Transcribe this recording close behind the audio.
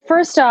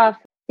first off,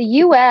 the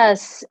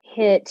U.S.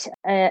 hit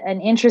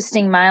an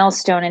interesting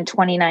milestone in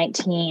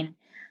 2019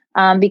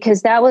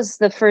 because that was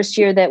the first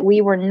year that we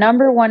were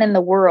number one in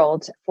the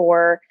world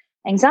for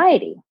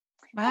anxiety.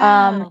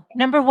 Wow.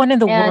 Number one in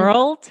the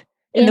world?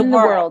 In the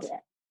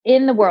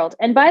world.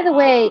 And by the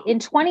way, in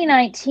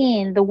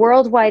 2019, the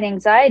worldwide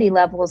anxiety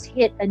levels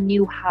hit a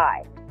new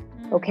high.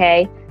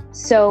 Okay.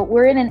 So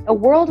we're in a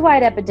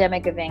worldwide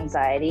epidemic of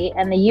anxiety,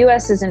 and the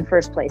U.S. is in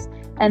first place.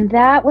 And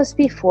that was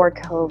before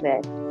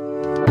COVID.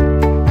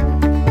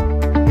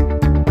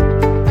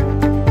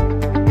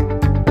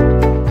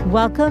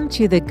 Welcome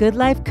to the Good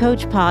Life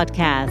Coach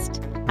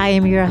podcast. I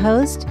am your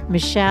host,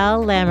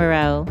 Michelle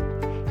Lamoureux.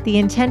 The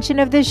intention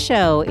of this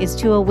show is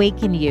to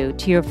awaken you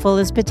to your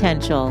fullest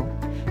potential.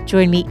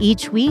 Join me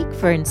each week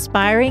for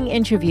inspiring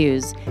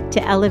interviews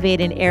to elevate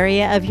an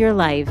area of your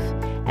life,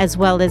 as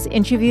well as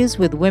interviews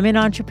with women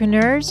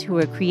entrepreneurs who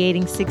are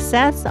creating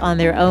success on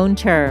their own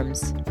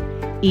terms.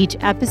 Each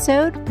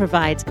episode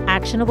provides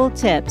actionable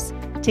tips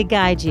to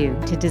guide you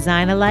to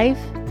design a life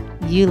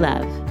you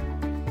love.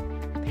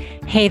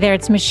 Hey there,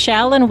 it's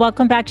Michelle, and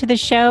welcome back to the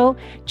show.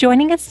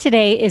 Joining us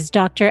today is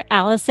Dr.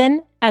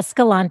 Alison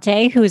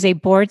Escalante, who is a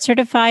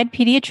board-certified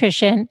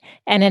pediatrician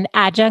and an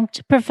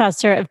adjunct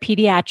professor of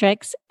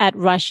pediatrics at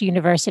Rush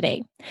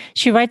University.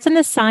 She writes on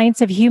the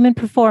science of human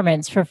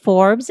performance for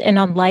Forbes and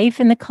on life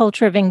and the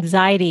culture of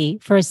anxiety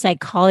for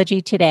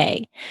Psychology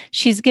Today.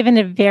 She's given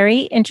a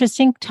very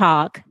interesting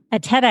talk, a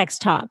TEDx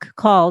talk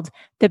called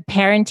The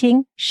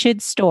Parenting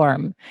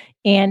Shouldstorm.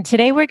 And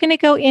today we're going to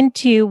go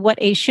into what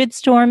a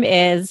shouldstorm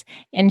is,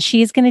 and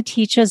she's going to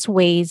teach us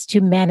ways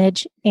to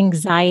manage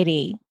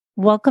anxiety.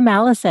 Welcome,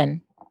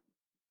 Alison.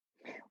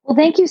 Well,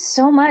 thank you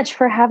so much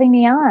for having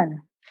me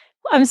on.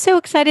 I'm so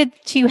excited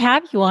to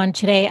have you on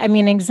today. I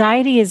mean,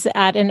 anxiety is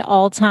at an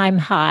all-time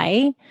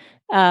high.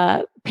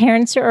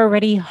 Parents are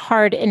already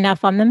hard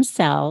enough on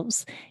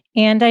themselves.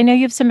 And I know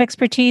you have some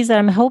expertise that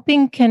I'm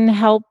hoping can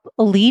help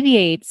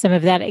alleviate some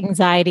of that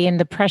anxiety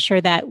and the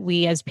pressure that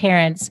we as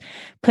parents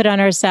put on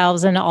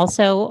ourselves and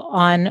also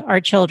on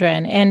our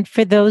children. And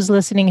for those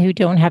listening who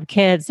don't have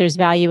kids, there's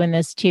value in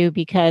this too,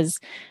 because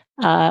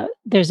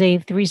there's a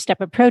 3-step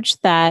approach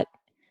that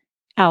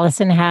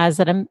Alison has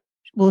that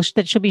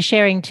she'll be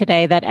sharing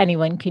today that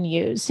anyone can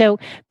use. So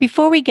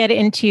before we get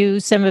into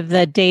some of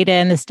the data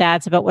and the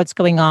stats about what's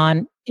going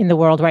on in the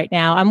world right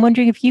now, I'm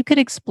wondering if you could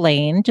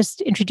explain,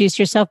 just introduce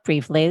yourself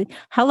briefly.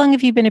 How long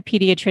have you been a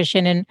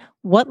pediatrician, and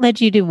what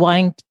led you to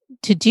wanting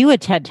to do a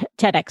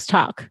TEDx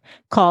talk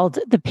called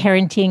The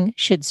Parenting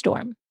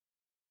Shouldstorm?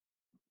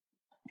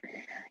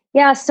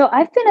 Yeah, so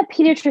I've been a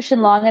pediatrician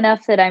long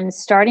enough that I'm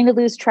starting to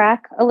lose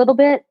track a little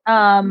bit.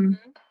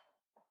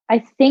 I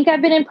think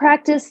I've been in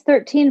practice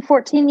 13,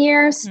 14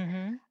 years.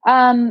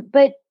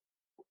 But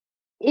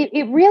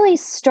it really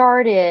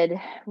started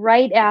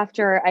right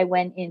after I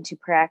went into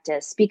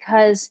practice,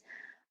 because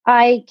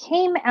I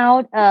came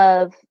out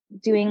of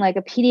doing like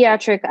a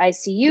pediatric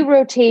ICU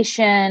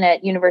rotation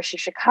at University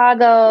of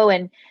Chicago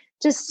and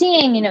just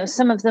seeing,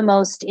 some of the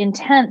most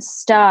intense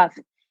stuff.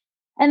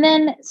 And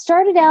then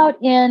started out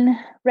in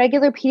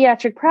regular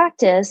pediatric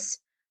practice.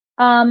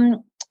 And,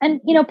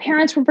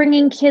 parents were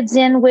bringing kids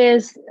in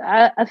with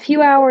a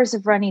few hours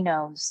of runny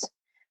nose,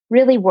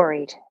 really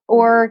worried,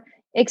 or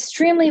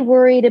extremely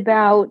worried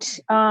about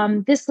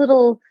this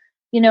little,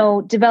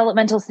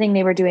 developmental thing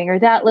they were doing, or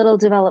that little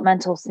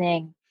developmental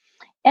thing.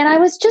 And I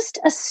was just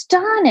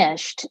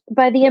astonished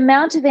by the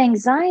amount of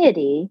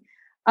anxiety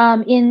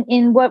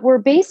in what were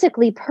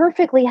basically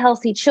perfectly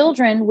healthy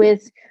children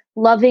with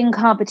loving,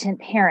 competent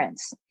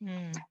parents.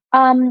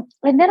 And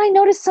then I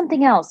noticed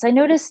something else. I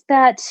noticed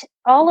that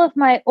all of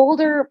my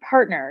older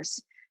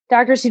partners,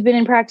 doctors who've been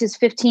in practice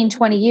 15,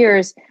 20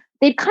 years,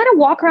 they'd kind of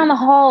walk around the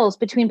halls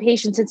between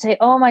patients and say,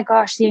 oh my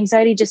gosh, the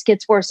anxiety just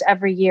gets worse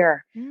every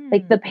year.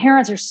 Like the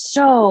parents are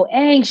so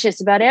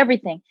anxious about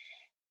everything.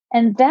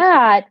 And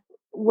that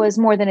was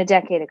more than a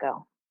decade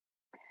ago.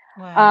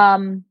 Wow.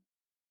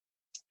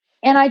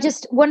 And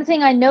one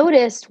thing I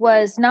noticed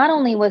was not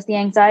only was the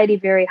anxiety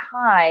very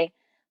high,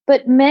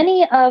 but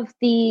many of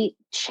the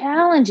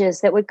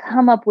challenges that would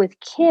come up with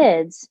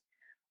kids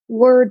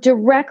were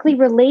directly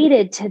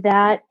related to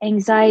that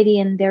anxiety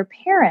in their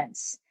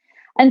parents.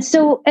 And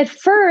so at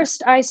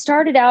first, I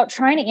started out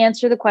trying to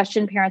answer the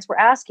question parents were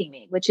asking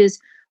me, which is,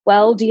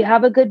 well, do you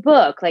have a good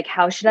book? Like,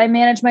 how should I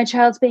manage my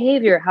child's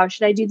behavior? How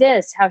should I do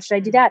this? How should I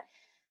do that?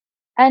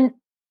 And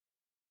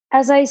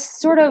as I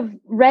sort of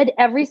read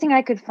everything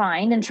I could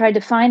find and tried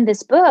to find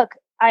this book,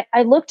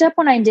 I looked up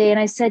one day and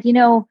I said,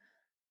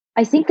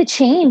 I think the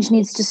change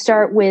needs to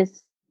start with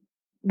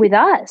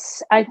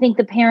us. I think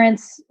the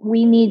parents,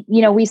 we need,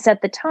 we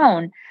set the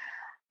tone.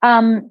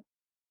 And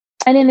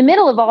in the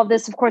middle of all of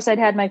this, of course, I'd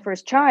had my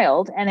first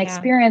child and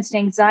experienced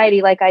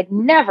anxiety like I'd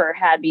never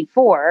had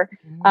before.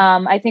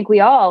 I think we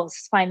all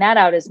find that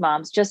out as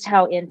moms, just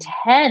how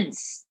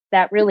intense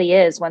that really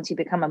is once you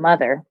become a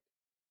mother.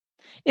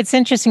 It's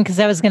interesting because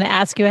I was going to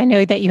ask you, I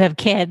know that you have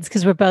kids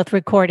because we're both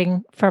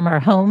recording from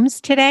our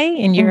homes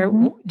today and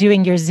you're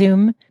doing your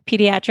Zoom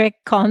pediatric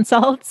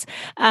consults.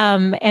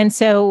 And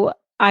so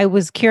I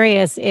was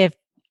curious if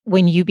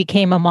when you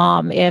became a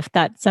mom, if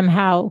that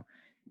somehow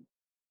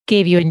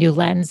gave you a new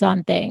lens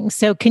on things.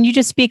 So can you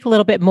just speak a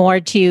little bit more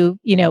to,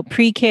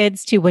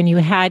 pre-kids to when you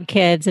had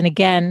kids, and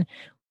again,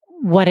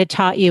 what it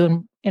taught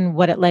you and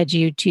what it led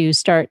you to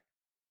start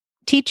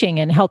teaching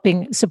and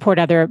helping support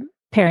other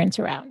parents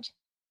around?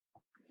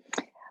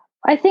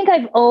 I think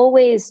I've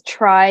always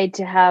tried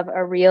to have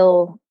a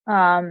real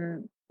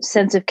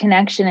sense of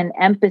connection and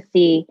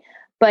empathy,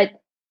 but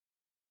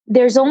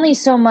there's only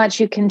so much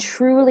you can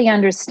truly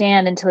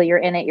understand until you're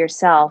in it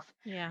yourself.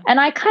 Yeah. And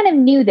I kind of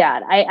knew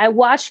that. I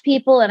watched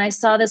people and I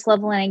saw this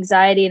level of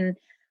anxiety, and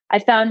I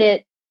found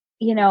it,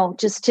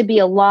 just to be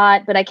a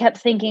lot, but I kept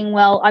thinking,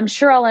 well, I'm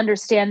sure I'll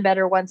understand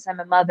better once I'm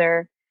a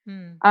mother.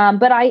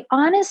 But I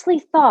honestly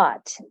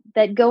thought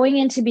that going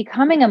into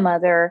becoming a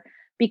mother,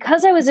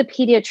 because I was a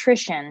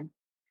pediatrician,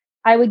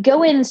 I would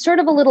go in sort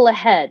of a little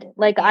ahead.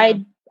 Like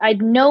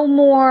I'd know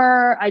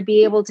more, I'd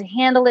be able to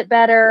handle it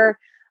better.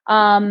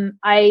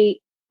 I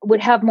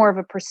would have more of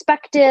a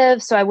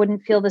perspective, so I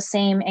wouldn't feel the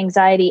same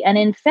anxiety. And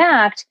in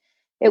fact,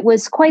 it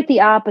was quite the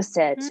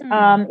opposite.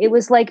 It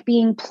was like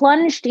being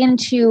plunged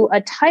into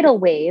a tidal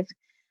wave,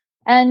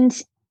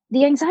 and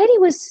the anxiety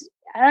was,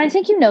 I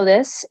think you know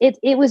this,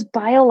 it was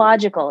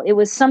biological. It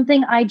was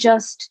something I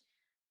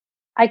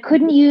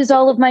couldn't use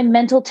all of my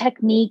mental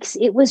techniques.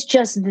 It was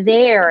just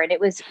there, and it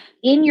was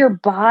in your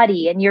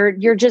body, and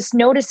you're just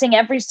noticing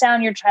every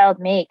sound your child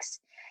makes.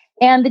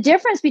 And the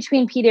difference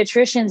between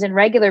pediatricians and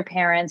regular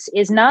parents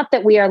is not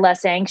that we are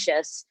less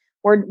anxious.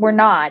 We're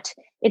not.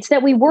 It's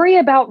that we worry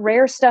about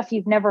rare stuff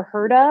you've never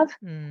heard of,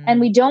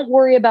 and we don't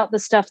worry about the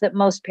stuff that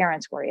most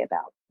parents worry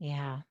about.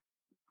 Yeah.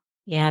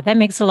 Yeah, that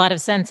makes a lot of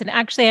sense. And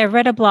actually, I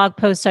read a blog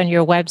post on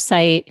your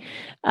website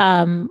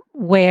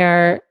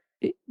where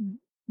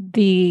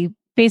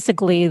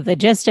basically the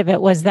gist of it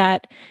was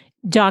that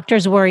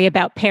doctors worry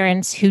about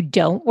parents who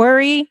don't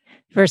worry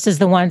versus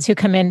the ones who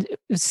come in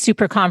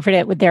super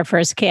confident with their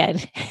first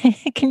kid.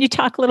 Can you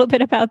talk a little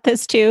bit about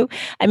this too?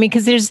 I mean,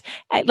 because there's,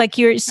 like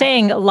you're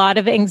saying, a lot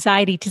of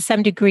anxiety to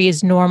some degree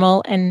is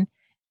normal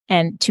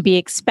and to be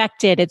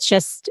expected. It's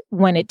just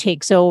when it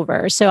takes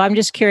over. So I'm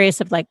just curious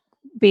of, like,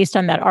 based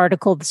on that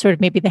article, sort of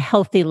maybe the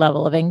healthy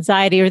level of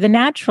anxiety or the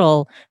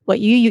natural, what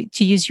you,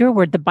 to use your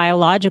word, the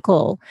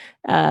biological,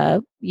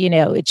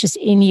 it's just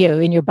in you,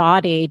 in your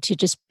body, to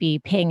just be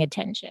paying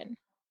attention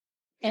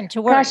and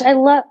to work. Gosh,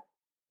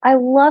 I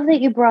love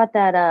that you brought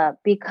that up,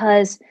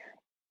 because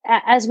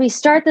as we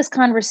start this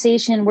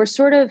conversation, we're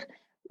sort of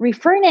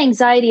referring to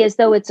anxiety as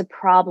though it's a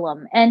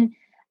problem. And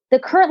the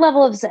current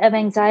levels of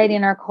anxiety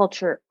in our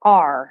culture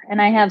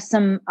and I have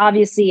some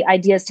obviously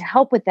ideas to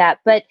help with that,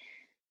 but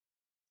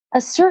a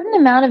certain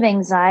amount of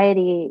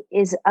anxiety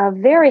is a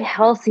very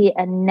healthy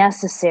and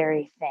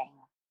necessary thing.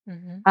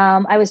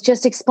 I was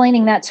just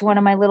explaining that to one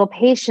of my little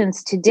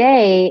patients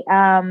today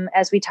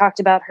as we talked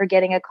about her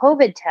getting a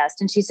COVID test.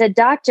 And she said,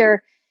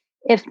 "Doctor,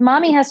 if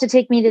mommy has to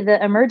take me to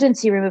the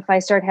emergency room if I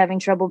start having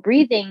trouble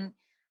breathing,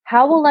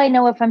 how will I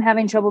know if I'm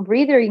having trouble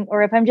breathing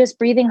or if I'm just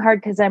breathing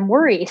hard because I'm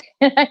worried?"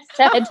 And I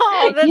said,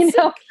 "Oh, that's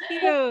so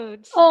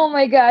cute." Oh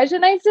my gosh.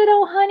 And I said,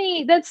 "Oh,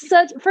 honey, that's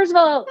first of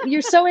all,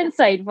 you're so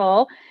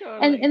insightful."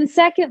 Totally. And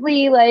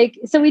secondly,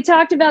 so we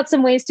talked about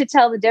some ways to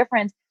tell the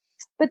difference.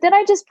 But then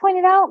I just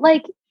pointed out,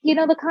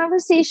 the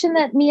conversation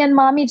that me and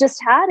mommy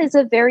just had is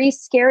a very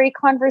scary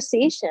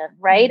conversation,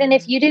 right? And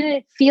if you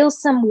didn't feel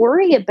some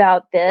worry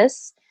about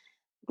this,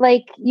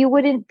 you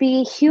wouldn't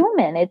be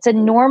human. It's a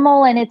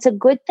normal and it's a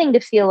good thing to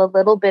feel a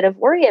little bit of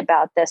worry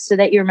about this so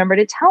that you remember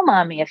to tell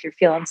mommy if you're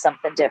feeling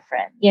something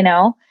different,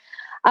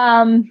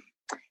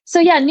 So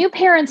yeah, new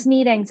parents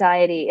need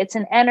anxiety. It's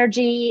an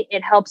energy.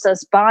 It helps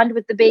us bond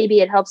with the baby.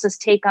 It helps us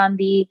take on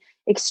the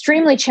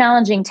extremely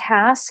challenging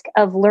task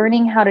of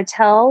learning how to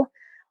tell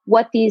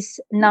what these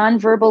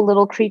nonverbal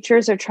little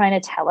creatures are trying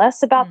to tell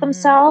us about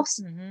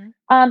themselves.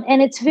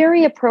 And it's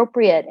very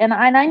appropriate. And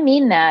I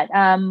mean that.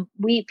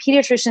 We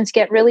pediatricians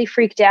get really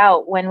freaked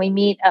out when we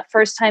meet a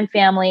first-time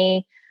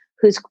family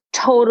who's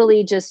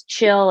totally just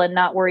chill and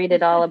not worried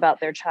at all about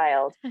their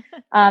child.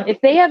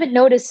 If they haven't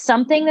noticed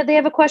something that they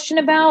have a question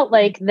about,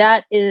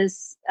 that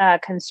is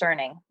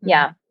concerning.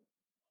 Yeah.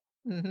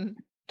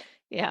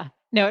 Yeah.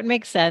 No, it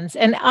makes sense.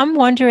 And I'm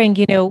wondering,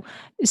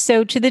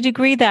 so to the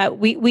degree that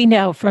we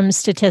know from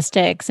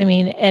statistics, I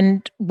mean,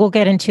 and we'll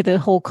get into the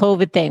whole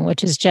COVID thing,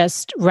 which has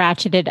just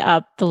ratcheted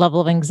up the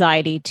level of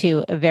anxiety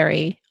to a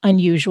very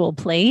unusual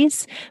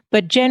place.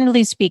 But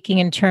generally speaking,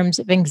 in terms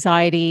of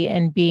anxiety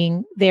and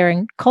being there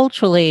and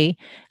culturally,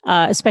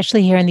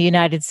 especially here in the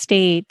United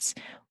States,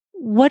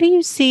 what do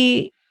you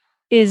see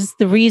is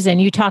the reason?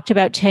 You talked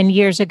about 10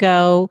 years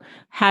ago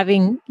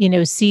having,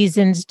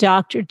 seasoned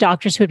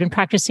doctors who had been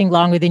practicing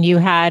longer than you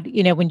had,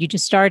 when you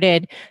just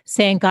started,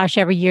 saying, gosh,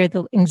 every year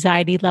the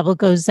anxiety level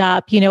goes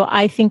up.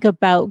 I think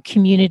about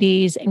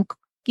communities and,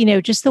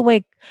 just the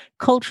way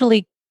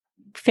culturally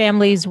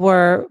families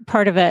were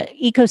part of an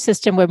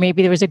ecosystem where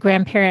maybe there was a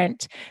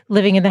grandparent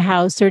living in the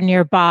house or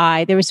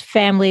nearby. There was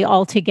family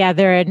all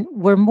together, and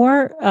we're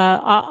more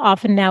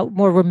often now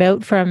more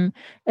remote from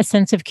a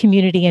sense of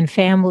community and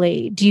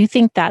family. Do you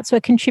think that's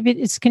what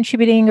is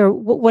contributing, or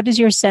what is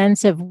your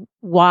sense of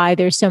why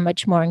there's so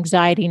much more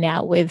anxiety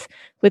now with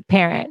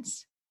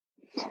parents?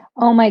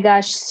 Oh my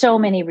gosh, so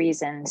many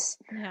reasons.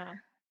 Yeah.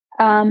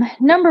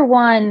 Number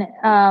one,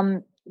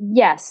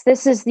 yes,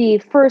 this is the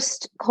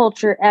first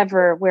culture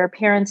ever where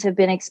parents have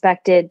been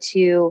expected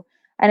to,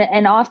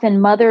 and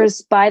often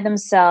mothers by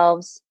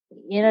themselves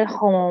in a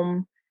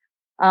home,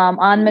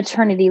 on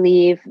maternity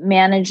leave,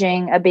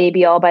 managing a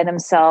baby all by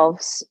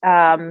themselves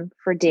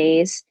for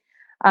days.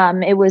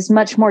 It was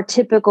much more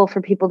typical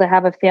for people to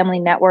have a family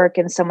network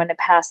and someone to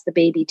pass the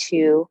baby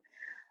to.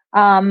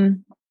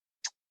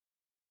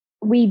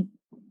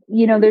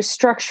 There's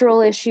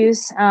structural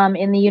issues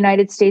in the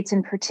United States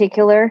in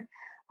particular.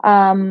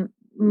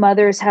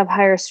 Mothers have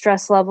higher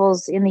stress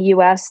levels in the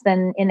US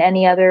than in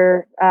any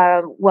other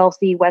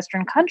wealthy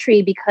Western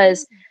country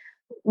because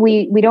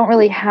we don't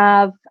really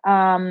have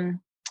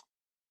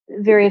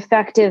very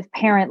effective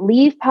parent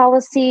leave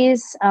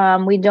policies.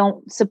 We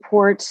don't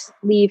support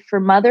leave for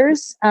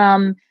mothers.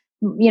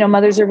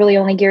 Mothers are really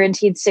only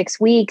guaranteed 6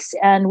 weeks,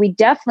 and we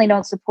definitely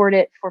don't support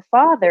it for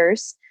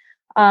fathers.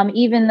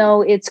 Even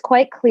though it's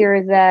quite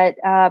clear that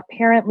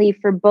parent leave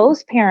for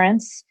both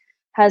parents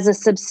has a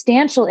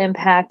substantial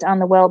impact on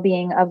the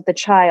well-being of the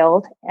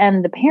child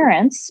and the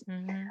parents,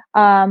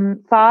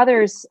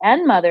 fathers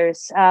and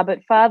mothers,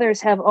 but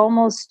fathers have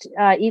almost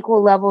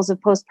equal levels of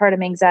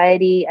postpartum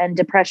anxiety and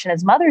depression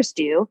as mothers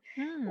do.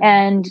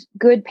 And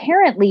good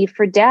parent leave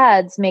for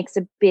dads makes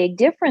a big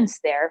difference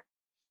there.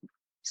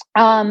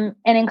 And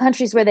in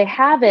countries where they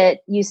have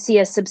it, you see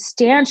a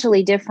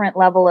substantially different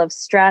level of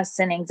stress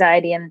and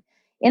anxiety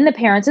in the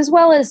parents, as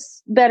well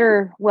as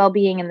better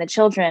well-being in the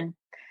children.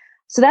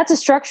 So that's a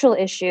structural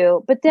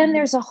issue. But then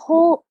there's a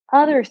whole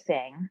other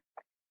thing.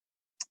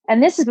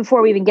 And this is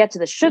before we even get to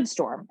the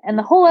Shouldstorm. And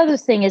the whole other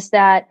thing is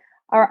that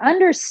our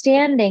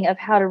understanding of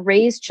how to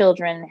raise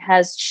children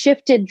has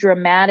shifted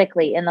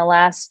dramatically in the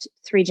last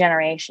 3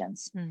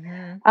 generations.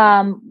 When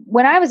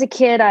I was a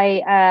kid,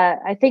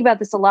 I think about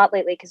this a lot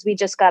lately because we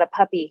just got a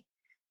puppy.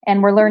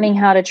 And we're learning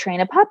how to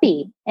train a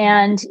puppy.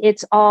 And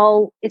it's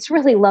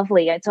really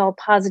lovely. It's all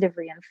positive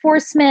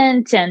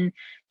reinforcement and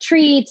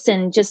treats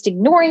and just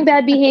ignoring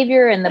bad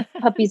behavior. And the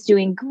puppy's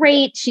doing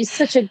great. She's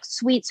such a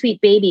sweet, sweet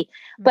baby.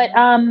 But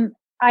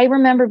I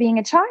remember being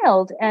a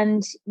child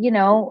and,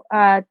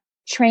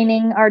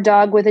 training our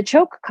dog with a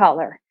choke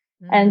collar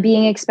and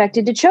being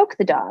expected to choke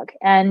the dog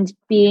and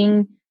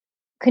being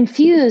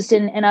confused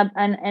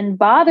and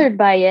bothered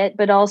by it,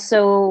 but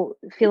also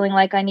feeling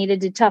like I needed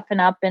to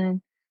toughen up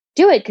and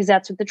do it because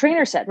that's what the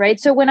trainer said, right?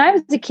 So when I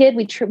was a kid,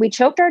 we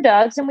choked our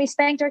dogs and we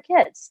spanked our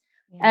kids,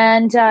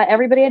 and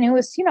everybody I knew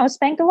was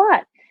spanked a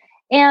lot,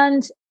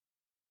 and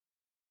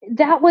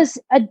that was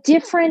a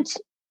different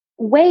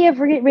way of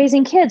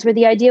raising kids, where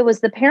the idea was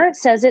the parent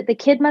says it, the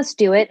kid must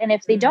do it, and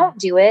if they don't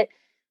do it,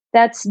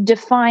 that's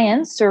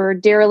defiance or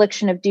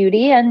dereliction of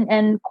duty,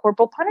 and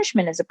corporal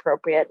punishment is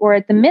appropriate, or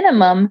at the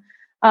minimum,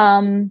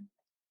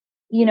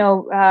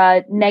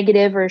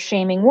 negative or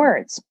shaming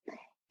words,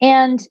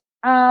 and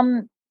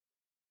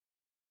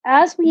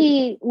as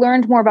we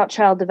learned more about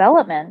child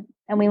development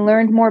and we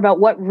learned more about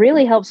what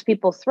really helps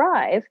people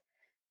thrive,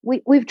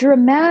 we've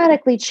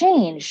dramatically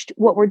changed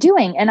what we're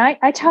doing. And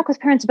I talk with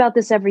parents about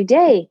this every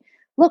day.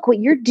 Look, what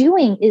you're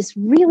doing is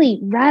really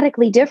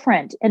radically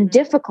different and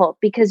difficult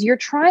because you're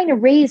trying to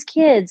raise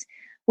kids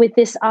with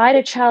this eye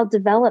to child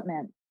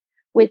development,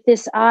 with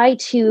this eye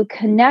to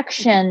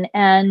connection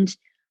and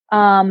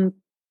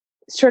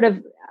sort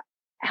of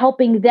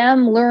helping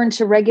them learn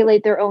to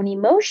regulate their own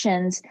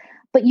emotions.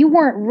 But you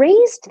weren't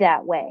raised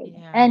that way.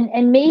 Yeah.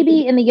 And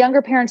maybe in the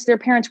younger parents, their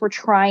parents were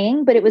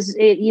trying, but it was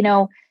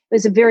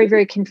a very,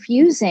 very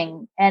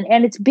confusing. And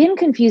it's been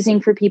confusing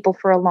for people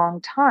for a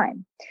long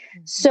time.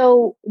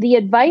 So the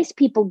advice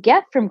people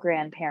get from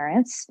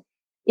grandparents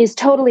is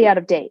totally out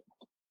of date.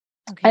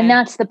 Okay. And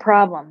that's the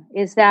problem,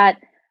 is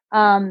that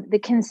the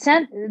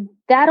consent,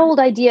 that old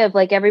idea of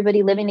like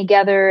everybody living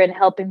together and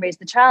helping raise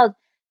the child,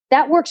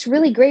 that works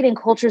really great in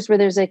cultures where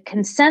there's a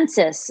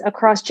consensus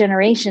across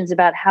generations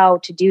about how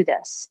to do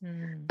this.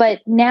 But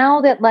now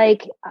that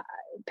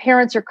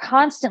parents are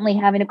constantly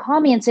having to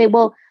call me and say,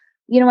 well,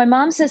 my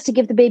mom says to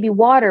give the baby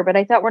water, but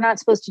I thought we're not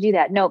supposed to do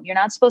that. No, you're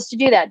not supposed to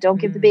do that.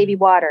 Don't give the baby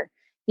water,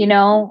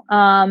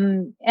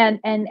 and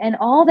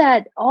all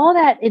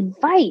that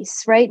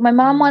advice, right? My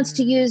mom wants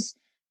to use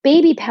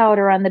baby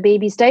powder on the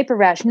baby's diaper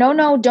rash.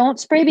 No, don't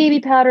spray baby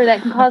powder.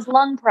 That can cause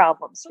lung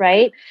problems,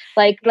 right?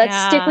 Let's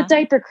stick with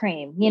diaper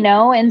cream,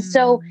 And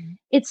so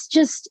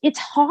it's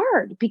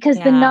hard because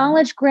the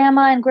knowledge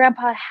grandma and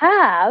grandpa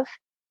have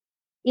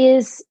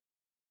is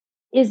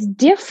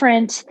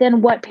different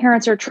than what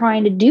parents are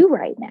trying to do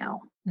right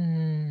now.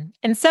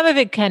 And some of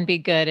it can be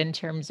good in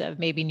terms of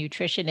maybe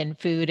nutrition and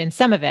food, and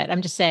some of it,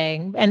 I'm just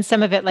saying, and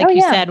some of it, like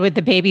you said, with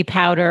the baby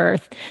powder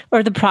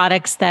or the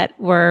products that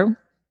were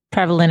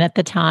prevalent at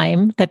the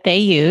time that they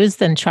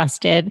used and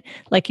trusted,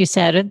 like you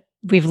said,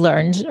 we've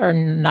learned are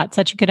not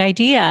such a good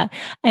idea.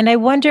 And I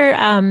wonder,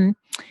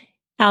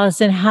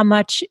 Alison, how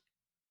much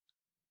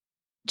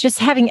just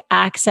having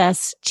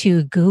access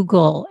to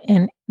Google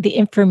and the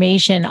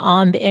information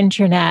on the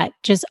internet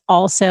just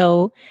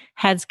also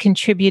has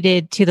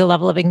contributed to the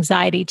level of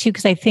anxiety too.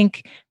 Because I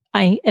think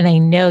I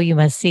know you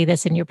must see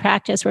this in your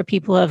practice where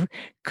people have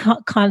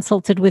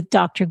consulted with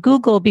Dr.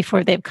 Google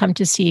before they've come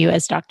to see you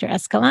as Dr.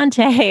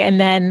 Escalante. And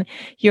then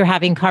you're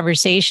having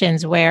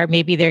conversations where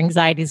maybe their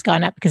anxiety's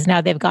gone up because now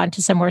they've gone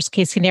to some worst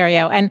case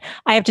scenario. And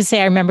I have to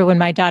say, I remember when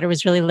my daughter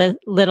was really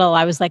little,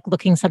 I was like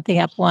looking something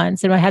up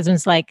once and my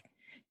husband's like,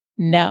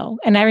 no.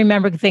 And I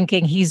remember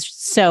thinking, he's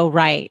so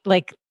right.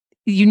 Like,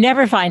 you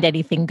never find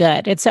anything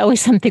good. It's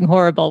always something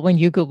horrible when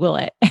you Google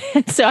it.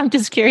 So I'm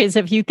just curious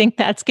if you think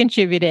that's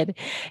contributed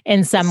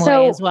in some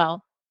way as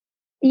well.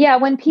 Yeah,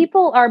 when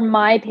people are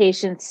my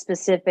patients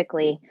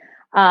specifically,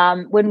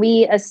 when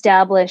we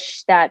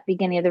establish that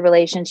beginning of the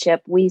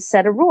relationship, we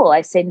set a rule. I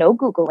say no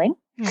Googling.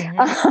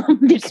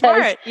 Because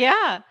smart.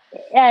 Yeah.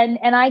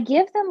 And I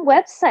give them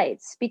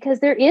websites because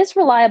there is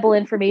reliable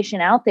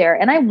information out there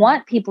and I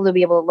want people to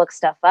be able to look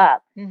stuff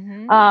up.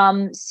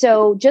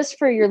 So just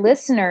for your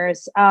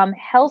listeners,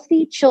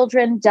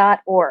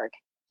 healthychildren.org.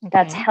 Okay.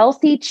 That's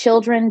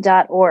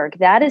healthychildren.org.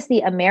 That is the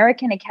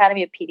American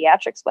Academy of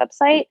Pediatrics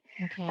website.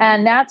 Okay.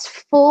 And that's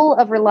full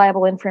of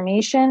reliable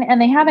information.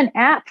 And they have an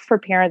app for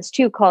parents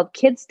too called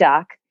Kids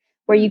Doc,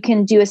 where you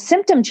can do a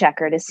symptom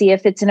checker to see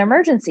if it's an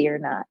emergency or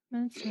not.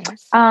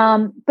 Nice.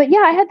 But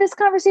yeah, I had this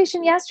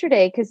conversation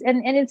yesterday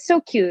and it's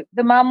so cute.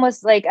 The mom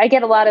was like, I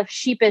get a lot of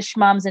sheepish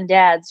moms and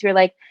dads who are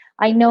like,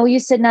 I know you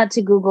said not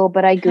to Google,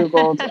 but I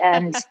Googled.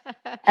 and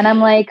I'm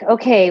like,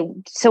 okay,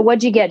 so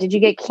what'd you get? Did you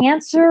get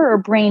cancer or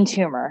brain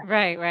tumor?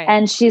 Right.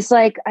 And she's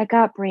like, I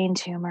got brain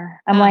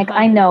tumor. I'm like,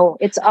 I know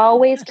it's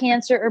always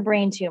cancer or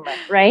brain tumor,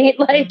 right?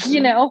 Like,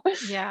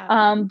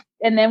 Yeah.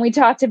 And then we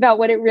talked about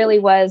what it really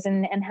was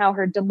and how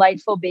her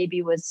delightful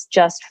baby was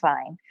just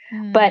fine.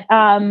 But,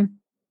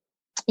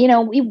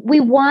 we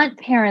want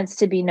parents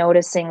to be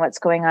noticing what's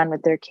going on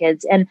with their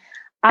kids. And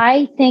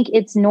I think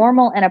it's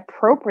normal and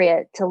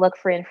appropriate to look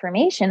for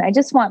information. I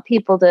just want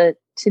people to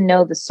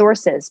know the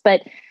sources.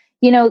 But,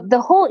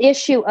 the whole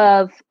issue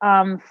of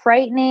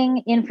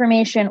frightening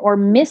information or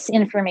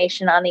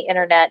misinformation on the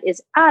internet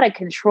is out of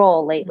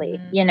control lately,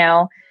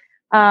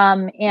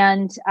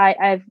 and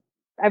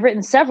I've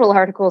written several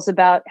articles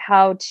about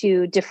how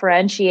to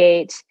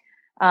differentiate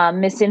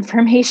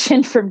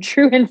misinformation from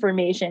true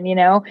information.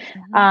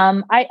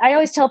 I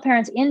always tell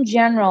parents in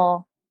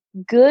general,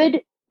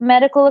 good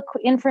medical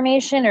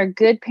information or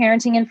good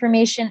parenting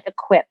information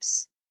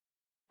equips.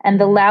 And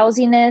the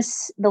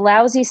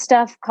lousy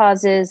stuff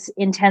causes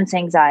intense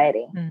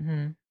anxiety.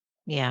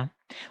 Yeah.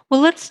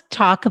 Well, let's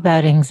talk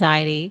about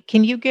anxiety.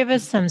 Can you give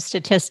us some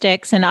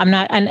statistics? And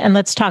and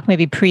let's talk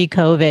maybe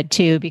pre-COVID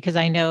too, because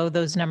I know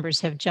those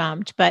numbers have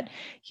jumped, but,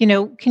 can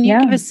you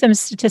give us some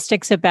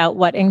statistics about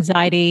what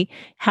anxiety,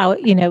 how,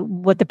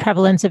 what the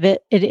prevalence of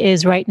it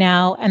is right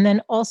now? And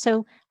then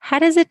also, how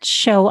does it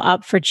show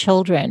up for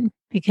children?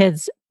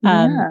 Because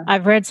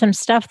I've read some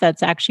stuff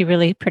that's actually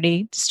really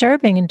pretty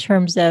disturbing in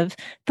terms of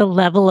the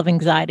level of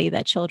anxiety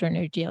that children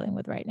are dealing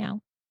with right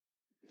now.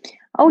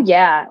 Oh,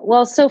 yeah.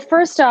 Well, so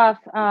first off,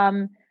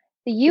 the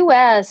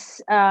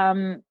U.S.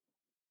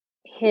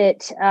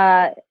 Hit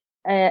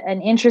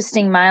an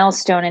interesting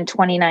milestone in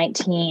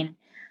 2019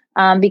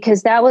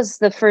 because that was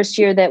the first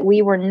year that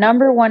we were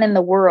number one in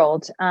the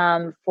world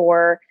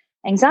for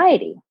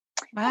anxiety.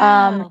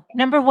 Wow.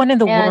 Number one in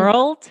the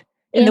world?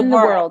 In the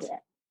world.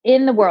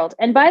 In the world.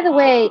 And by the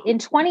way, in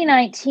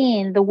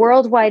 2019, the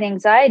worldwide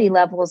anxiety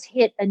levels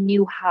hit a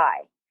new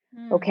high.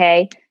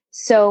 Okay.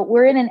 So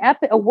we're in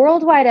a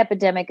worldwide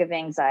epidemic of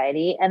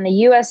anxiety, and the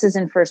U.S. is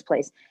in first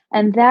place.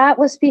 And that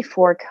was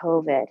before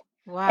COVID.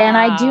 Wow. And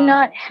I do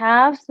not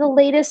have the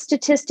latest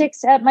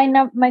statistics at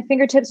my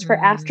fingertips for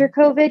after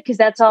COVID, because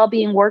that's all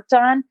being worked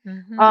on.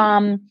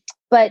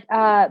 But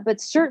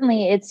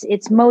certainly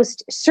it's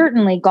most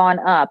certainly gone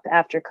up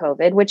after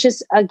COVID, which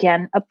is,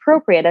 again,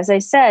 appropriate. As I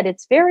said,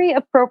 it's very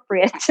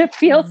appropriate to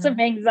feel some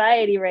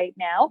anxiety right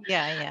now.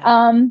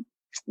 Yeah.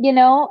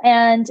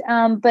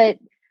 But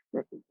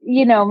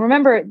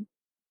remember,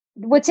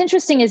 what's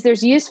interesting is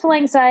there's useful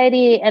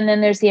anxiety, and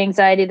then there's the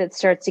anxiety that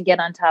starts to get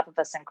on top of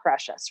us and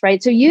crush us,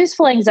 right? So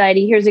useful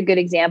anxiety, here's a good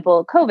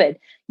example, COVID.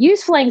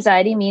 Useful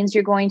anxiety means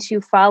you're going to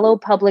follow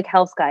public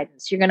health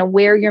guidance. You're going to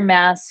wear your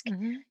mask.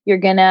 You're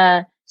going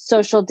to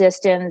social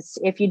distance.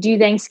 If you do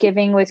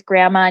Thanksgiving with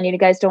grandma and you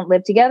guys don't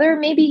live together,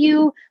 maybe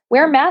you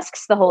wear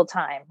masks the whole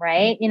time,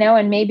 right?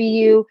 And maybe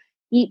you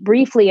eat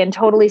briefly in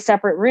totally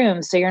separate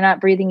rooms so you're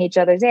not breathing each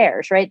other's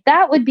airs, right?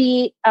 That would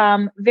be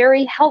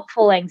very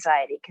helpful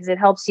anxiety because it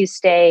helps you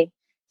stay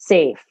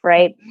safe,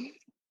 right?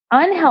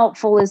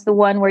 Unhelpful is the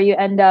one where you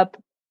end up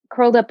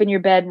curled up in your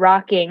bed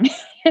rocking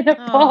in a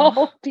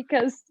ball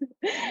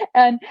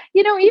and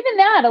even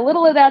that, a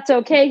little of that's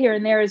okay here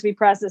and there as we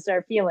process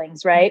our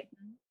feelings, right?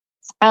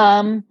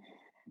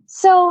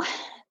 So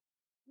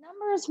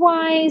number numbers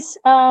wise,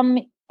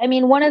 I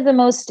mean, one of the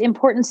most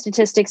important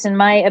statistics, in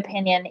my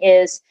opinion,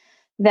 is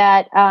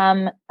that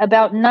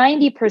about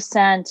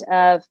 90%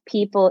 of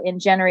people in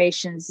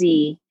Generation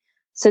Z,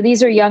 so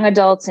these are young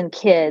adults and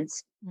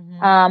kids,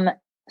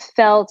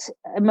 felt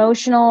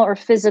emotional or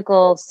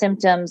physical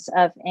symptoms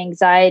of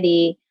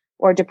anxiety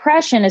or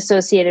depression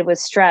associated with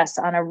stress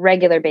on a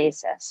regular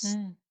basis.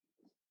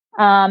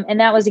 And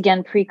that was,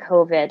 again,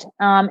 pre-COVID.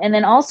 And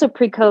then also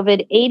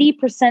pre-COVID,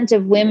 80%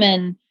 of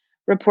women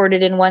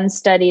reported in one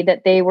study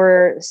that they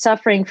were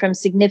suffering from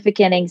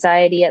significant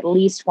anxiety at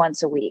least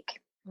once a week.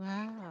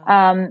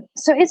 Wow.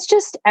 So it's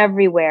just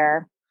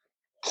everywhere.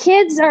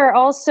 Kids are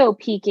also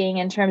peaking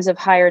in terms of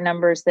higher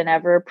numbers than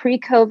ever.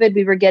 Pre-COVID,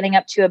 we were getting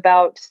up to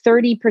about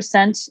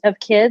 30% of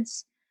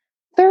kids.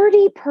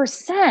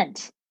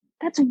 30%.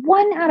 That's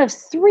 1 out of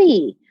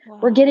 3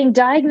 were getting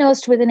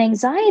diagnosed with an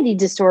anxiety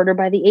disorder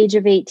by the age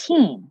of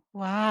 18.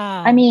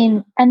 Wow. I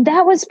mean, and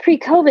that was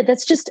pre-COVID.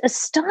 That's just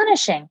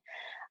astonishing.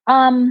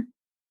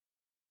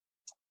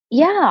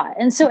 Yeah.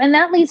 And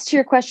that leads to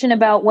your question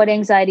about what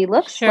anxiety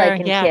looks like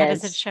in kids. How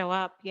does it show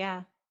up?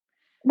 Yeah.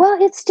 Well,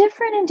 it's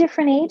different in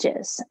different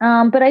ages.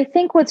 But I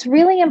think what's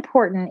really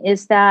important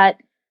is that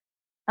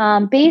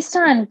based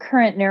on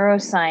current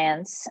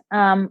neuroscience,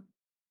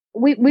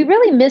 we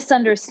really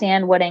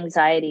misunderstand what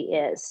anxiety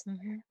is.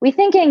 We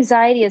think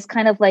anxiety is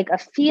kind of like a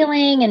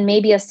feeling and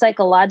maybe a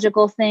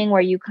psychological thing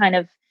where you kind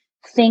of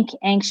think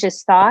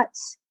anxious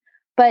thoughts.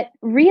 But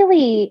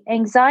really,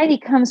 anxiety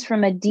comes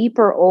from a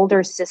deeper,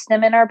 older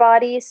system in our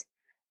bodies.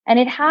 And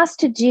it has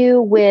to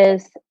do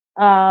with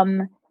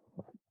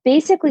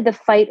basically the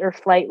fight or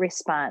flight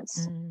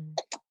response.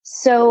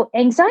 So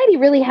anxiety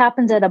really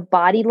happens at a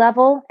body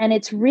level, and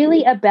it's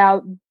really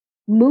about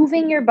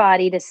moving your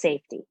body to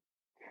safety.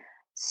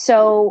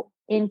 So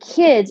in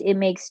kids, it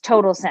makes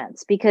total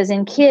sense, because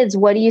in kids,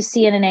 what do you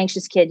see in an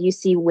anxious kid? You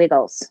see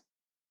wiggles.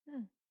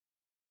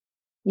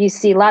 You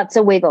see lots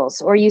of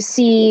wiggles, or you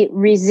see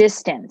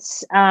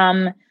resistance,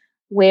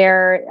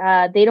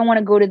 where they don't want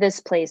to go to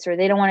this place, or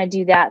they don't want to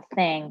do that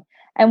thing.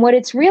 And what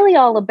it's really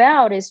all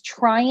about is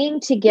trying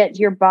to get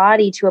your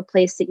body to a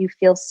place that you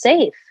feel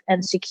safe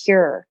and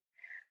secure.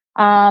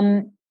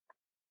 So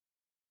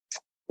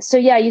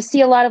yeah, you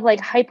see a lot of like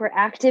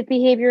hyperactive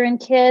behavior in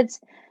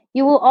kids.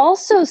 You will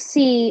also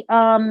see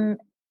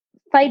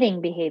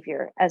fighting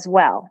behavior as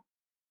well,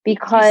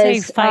 because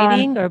you say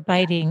fighting or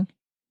biting.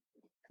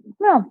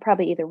 Well,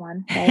 probably either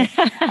one, right?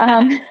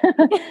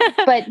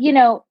 But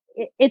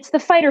it's the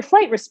fight or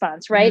flight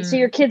response, right? So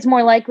your kid's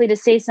more likely to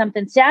say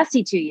something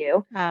sassy to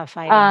you,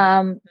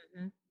 fighting.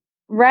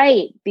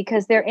 Right?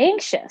 Because they're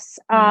anxious,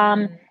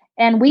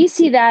 and we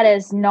see that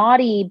as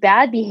naughty,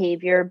 bad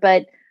behavior.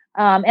 But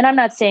and I'm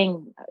not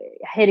saying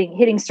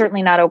hitting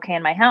certainly not okay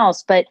in my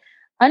house, but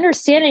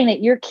understanding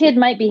that your kid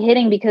might be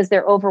hitting because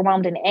they're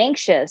overwhelmed and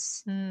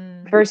anxious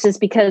versus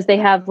because they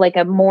have like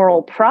a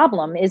moral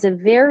problem is a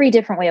very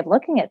different way of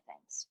looking at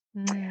things.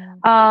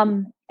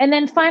 And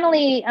then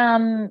finally,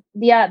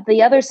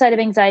 the other side of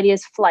anxiety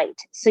is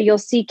flight. So you'll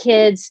see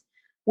kids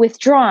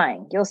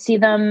withdrawing. You'll see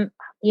them,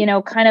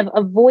 kind of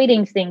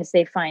avoiding things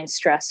they find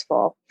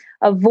stressful,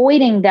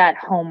 avoiding that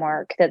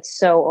homework that's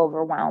so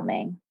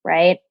overwhelming,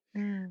 right?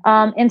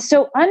 And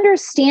so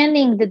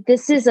understanding that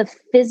this is a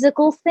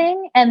physical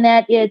thing and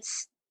that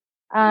it's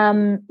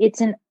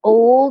an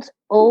old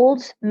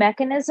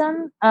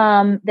mechanism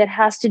that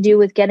has to do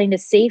with getting to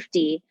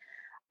safety,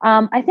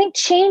 I think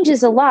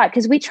changes a lot,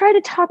 because we try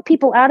to talk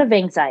people out of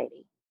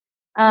anxiety.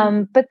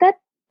 But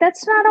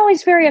that's not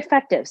always very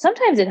effective.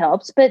 Sometimes it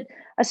helps, but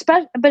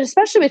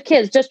especially with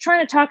kids, just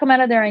trying to talk them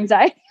out of their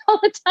anxiety all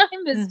the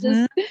time is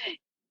just,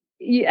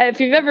 if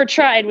you've ever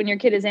tried when your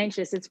kid is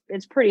anxious,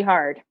 it's pretty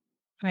hard.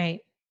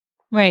 Right.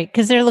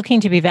 Because they're looking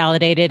to be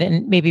validated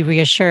and maybe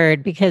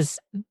reassured, because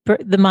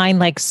the mind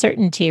likes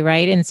certainty,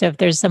 right? And so if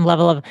there's some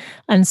level of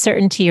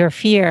uncertainty or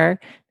fear,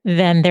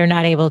 then they're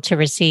not able to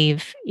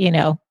receive,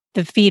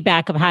 the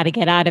feedback of how to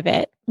get out of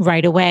it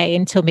right away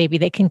until maybe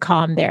they can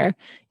calm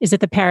is it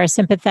the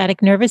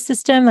parasympathetic nervous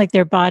system? Like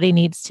their body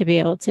needs to be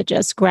able to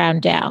just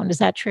ground down. Is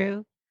that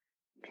true?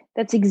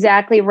 That's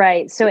exactly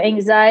right. So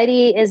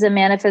anxiety is a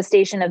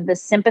manifestation of the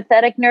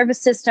sympathetic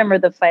nervous system, or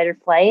the fight or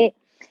flight.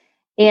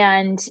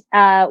 And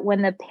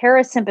when the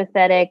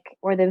parasympathetic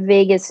or the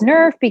vagus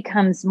nerve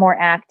becomes more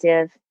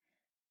active,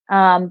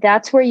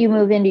 that's where you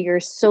move into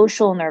your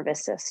social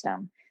nervous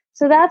system.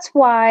 So that's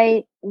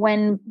why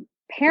when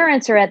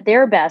parents are at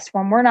their best,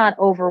 when we're not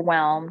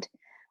overwhelmed,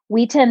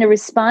 we tend to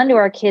respond to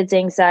our kids'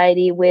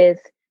 anxiety with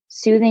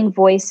soothing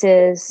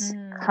voices,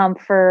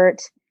 comfort,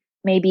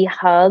 maybe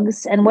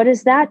hugs. And what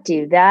does that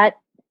do? That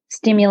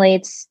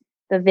stimulates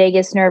the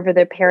vagus nerve or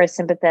the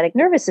parasympathetic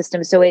nervous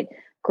system. So it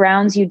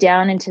grounds you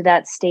down into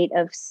that state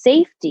of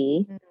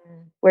safety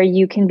where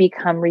you can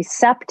become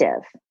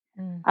receptive.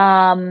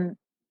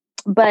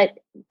 But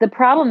the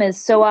problem is,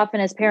 so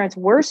often as parents,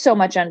 we're so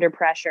much under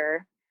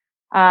pressure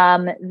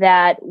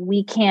that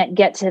we can't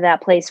get to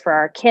that place for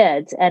our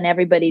kids, and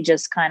everybody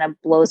just kind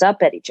of blows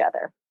up at each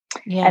other.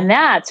 Yeah. And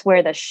that's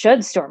where the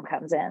should storm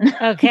comes in.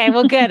 Okay,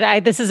 well, good.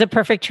 This is a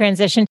perfect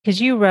transition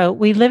because you wrote,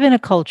 we live in a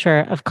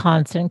culture of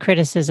constant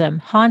criticism,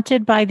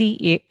 haunted by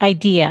the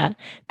idea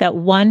that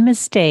one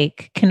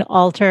mistake can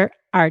alter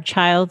our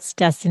child's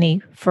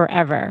destiny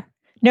forever.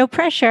 No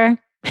pressure,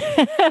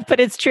 but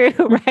it's true,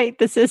 right?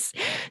 This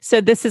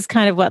is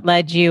kind of what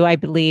led you, I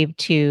believe,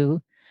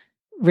 to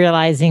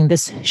realizing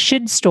this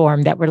should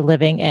storm that we're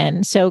living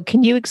in. So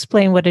can you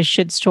explain what a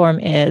should storm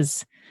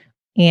is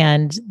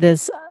and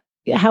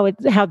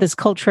how this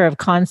culture of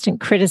constant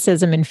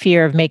criticism and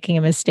fear of making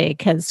a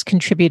mistake has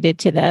contributed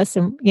to this,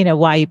 and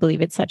why you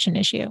believe it's such an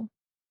issue?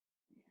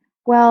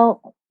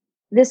 Well,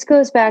 this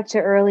goes back to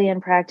early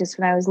in practice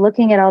when I was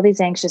looking at all these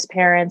anxious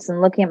parents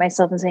and looking at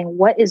myself and saying,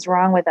 what is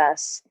wrong with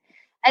us?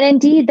 And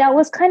indeed, that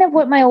was kind of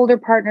what my older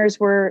partners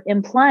were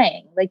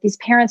implying. Like, these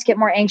parents get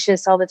more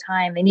anxious all the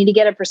time. They need to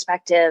get a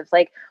perspective.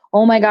 Like,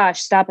 oh my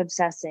gosh, stop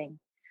obsessing.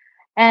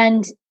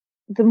 And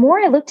the more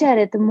I looked at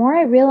it, the more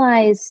I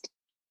realized,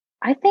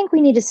 I think we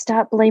need to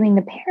stop blaming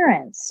the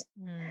parents,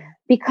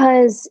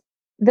 because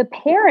the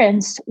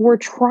parents were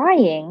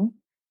trying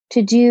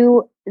to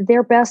do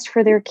their best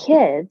for their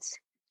kids.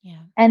 Yeah.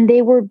 And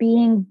they were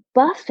being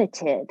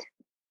buffeted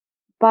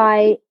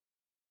by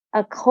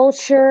a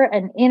culture,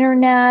 an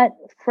internet,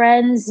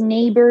 friends,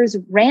 neighbors,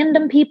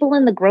 random people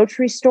in the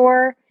grocery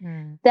store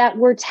that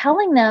were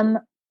telling them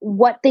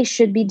what they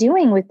should be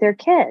doing with their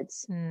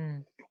kids.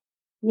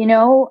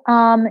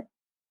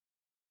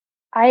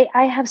 I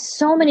have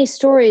so many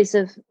stories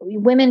of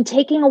women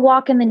taking a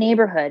walk in the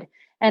neighborhood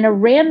and a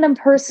random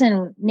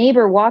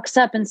neighbor walks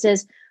up and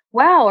says,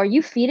 wow, are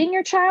you feeding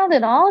your child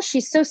at all?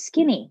 She's so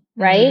skinny,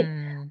 right?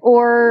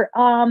 Or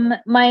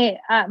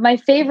my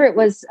favorite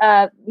was,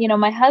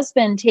 my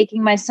husband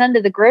taking my son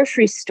to the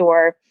grocery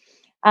store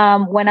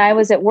when I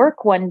was at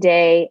work one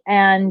day,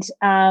 and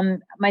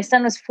my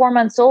son was 4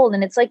 months old,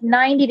 and it's like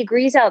 90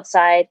 degrees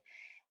outside,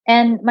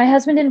 and my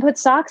husband didn't put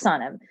socks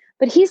on him.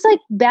 But he's like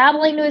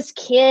babbling to his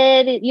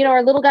kid.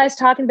 Our little guy's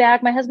talking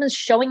back. My husband's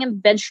showing him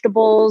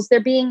vegetables.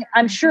 They're being,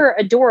 I'm sure,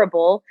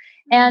 adorable.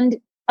 And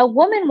a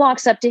woman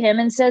walks up to him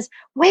and says,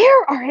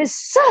 where are his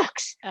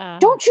socks?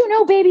 Don't you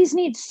know babies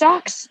need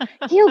socks?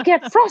 He'll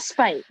get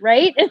frostbite,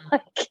 right?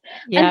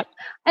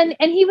 And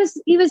he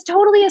was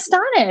totally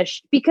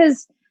astonished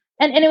because,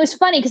 and it was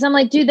funny because I'm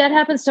like, dude, that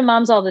happens to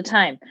moms all the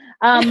time.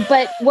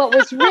 But what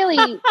was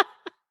really,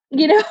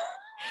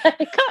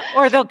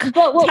 or they'll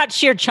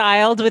touch your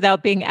child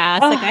without being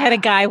asked. Like, I had a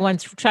guy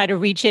once try to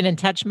reach in and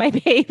touch my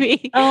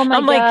baby. Oh my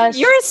I'm gosh. like,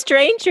 you're a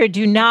stranger.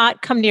 Do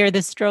not come near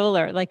the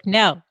stroller. Like,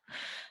 no.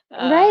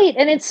 Right.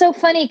 And it's so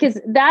funny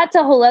because that's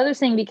a whole other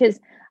thing, because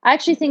I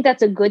actually think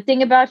that's a good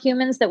thing about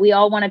humans, that we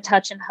all want to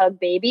touch and hug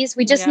babies.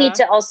 We just need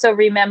to also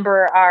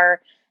remember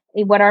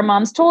what our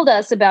moms told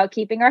us about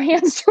keeping our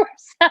hands to ourselves.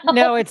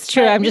 No, it's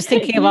true. I'm just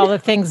thinking of all the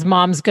things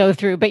moms go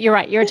through, but you're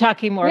right. You're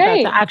talking more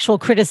about the actual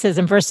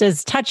criticism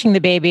versus touching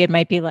the baby. It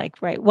might be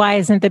like, right, why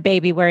isn't the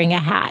baby wearing a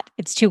hat?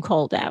 It's too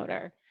cold out.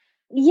 Or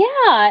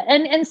yeah.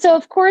 And so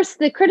of course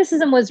the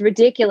criticism was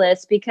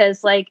ridiculous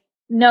because, like,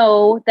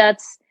 no,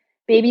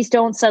 babies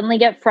don't suddenly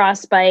get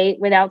frostbite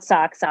without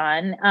socks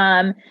on.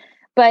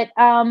 But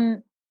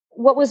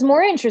what was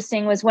more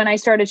interesting was when I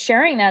started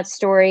sharing that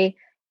story,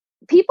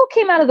 people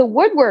came out of the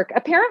woodwork.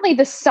 Apparently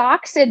the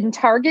socks in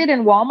Target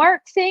and Walmart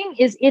thing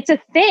it's a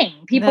thing.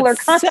 People are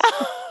constantly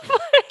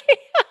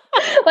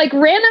like,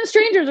 random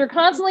strangers are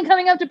constantly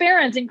coming up to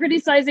parents and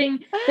criticizing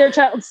their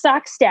child's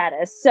sock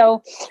status.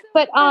 So,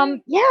 but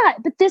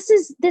this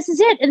is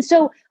it. And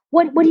so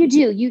what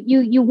do?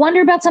 You wonder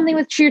about something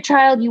with your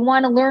child. You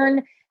want to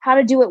learn how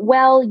to do it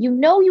well.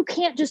 You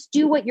can't just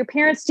do what your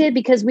parents did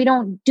because we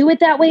don't do it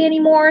that way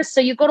anymore.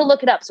 So you go to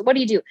look it up. So what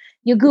do?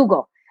 You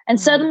Google. And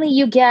suddenly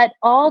you get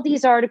all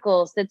these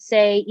articles that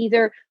say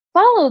either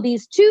follow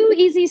these 2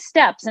 easy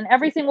steps and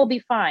everything will be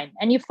fine.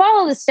 And you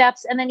follow the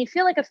steps and then you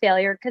feel like a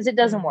failure because it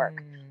doesn't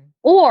work.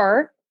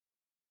 Or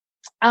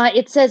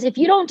it says, if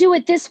you don't do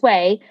it this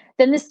way,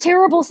 then this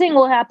terrible thing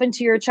will happen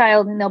to your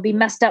child and they'll be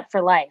messed up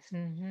for life.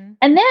 And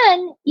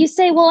then you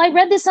say, well, I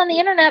read this on the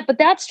internet, but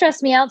that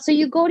stressed me out. So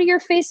you go to your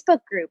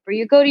Facebook group or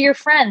you go to your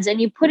friends and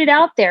you put it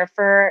out there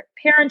for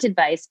parent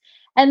advice.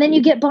 And then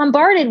you get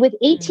bombarded with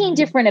 18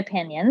 different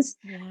opinions.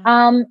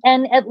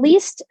 And at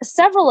least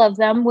several of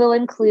them will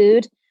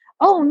include,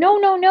 oh,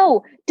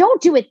 no,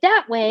 don't do it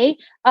that way.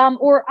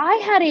 Or I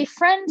had a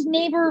friend,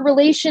 neighbor,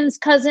 relations,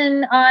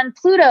 cousin on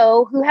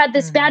Pluto who had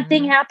this bad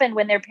thing happen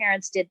when their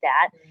parents did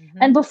that.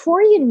 And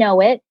before you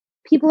know it,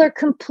 people are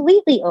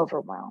completely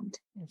overwhelmed.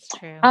 That's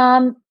true.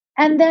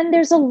 And then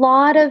there's a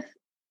lot of,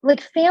 like,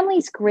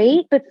 family's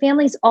great, but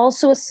family's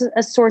also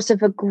a source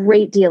of a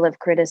great deal of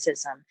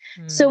criticism.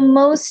 So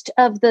most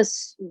of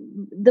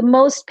the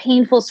most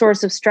painful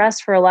source of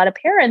stress for a lot of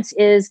parents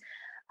is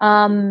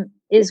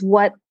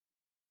what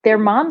their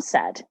mom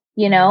said,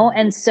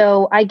 And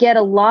so I get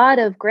a lot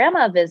of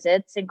grandma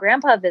visits and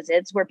grandpa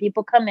visits where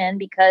people come in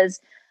because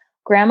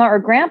grandma or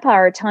grandpa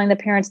are telling the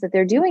parents that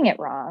they're doing it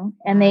wrong.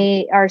 And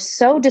they are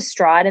so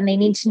distraught and they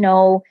need to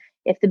know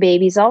if the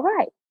baby's all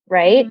right.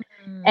 Right.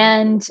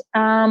 And,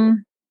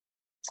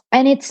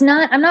 And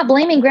I'm not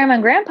blaming grandma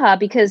and grandpa,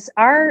 because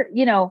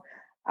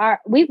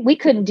we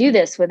couldn't do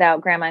this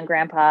without grandma and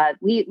grandpa.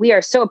 We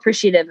are so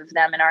appreciative of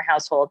them in our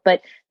household.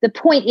 But the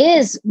point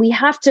is, we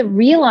have to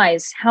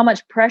realize how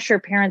much pressure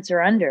parents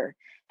are under,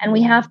 and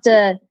we have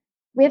to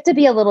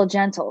be a little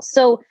gentle.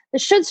 So the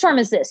should storm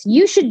is this: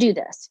 you should do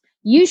this.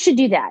 You should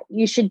do that.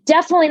 You should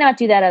definitely not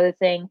do that other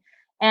thing.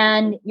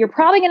 And you're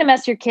probably going to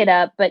mess your kid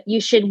up, but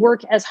you should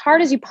work as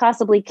hard as you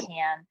possibly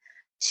can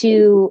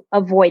to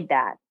avoid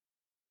that.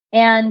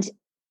 And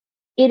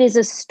it is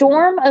a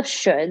storm of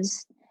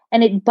shoulds,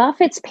 and it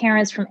buffets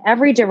parents from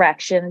every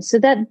direction so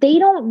that they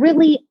don't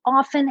really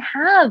often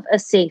have a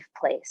safe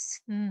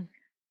place. Mm.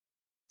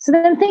 So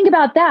then think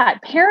about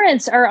that.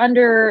 Parents are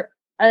under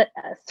a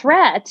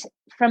threat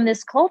from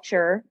this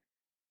culture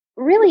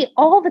really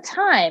all the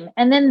time.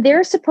 And then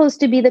they're supposed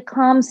to be the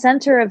calm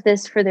center of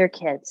this for their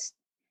kids.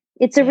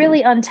 It's a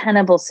really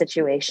untenable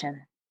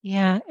situation.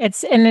 Yeah.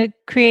 And it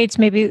creates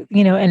maybe,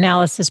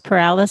 analysis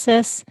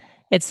paralysis.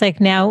 It's like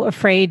now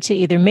afraid to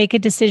either make a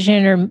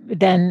decision, or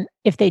then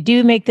if they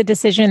do make the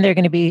decision, they're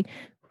going to be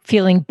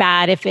feeling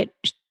bad if they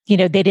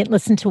didn't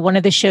listen to one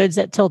of the shoulds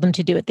that told them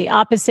to do it the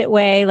opposite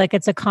way. Like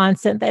it's a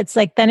constant, it's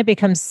like, then it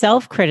becomes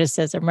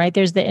self-criticism, right?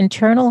 There's the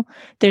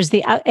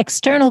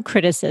external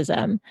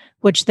criticism,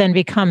 which then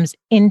becomes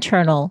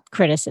internal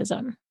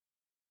criticism.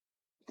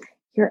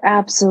 You're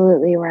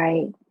absolutely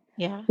right.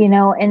 Yeah.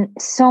 And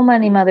so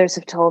many mothers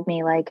have told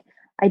me, like,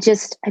 I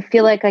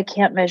feel like I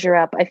can't measure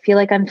up. I feel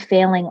like I'm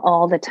failing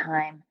all the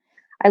time.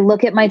 I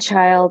look at my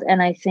child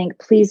and I think,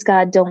 please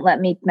God, don't let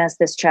me mess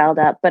this child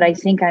up. But I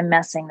think I'm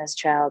messing this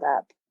child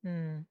up.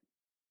 Mm.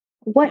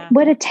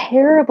 What a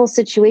terrible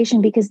situation,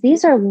 because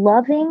these are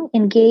loving,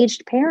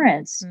 engaged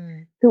parents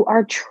who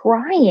are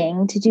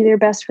trying to do their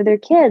best for their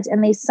kids.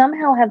 And they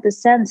somehow have the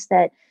sense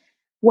that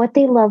what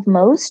they love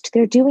most,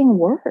 they're doing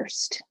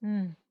worst.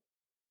 Mm.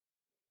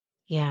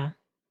 Yeah.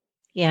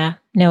 Yeah.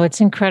 No, it's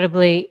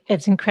incredibly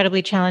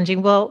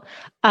challenging. Well,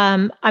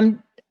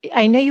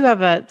 I know you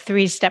have a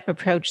 3-step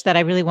approach that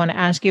I really want to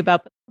ask you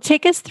about.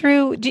 Take us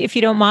through, if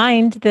you don't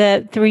mind,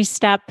 the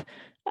 3-step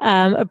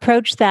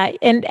approach that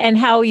and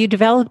how you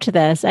developed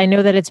this. I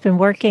know that it's been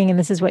working, and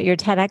this is what your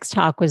TEDx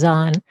talk was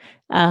on.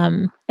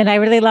 And I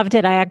really loved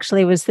it. I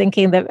actually was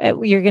thinking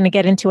that you're going to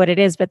get into what it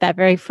is, but that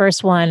very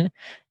first one,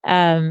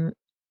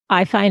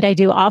 I find I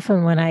do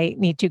often when I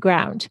need to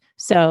ground.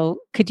 So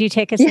could you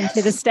take us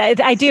into the step?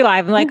 I do.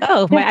 I'm like,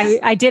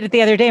 I did it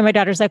the other day. My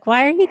daughter's like,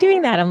 why are you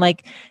doing that? I'm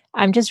like,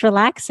 I'm just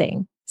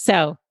relaxing.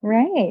 So.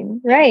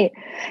 Right.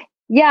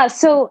 Yeah.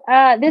 So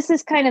this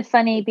is kind of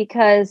funny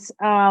because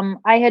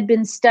I had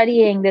been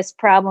studying this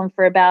problem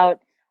for about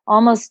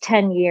almost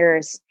 10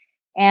 years.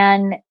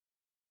 And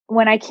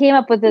when I came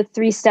up with the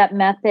 3-step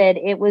method,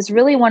 it was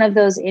really one of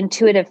those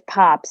intuitive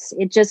pops.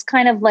 It just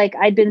kind of like,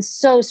 I'd been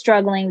so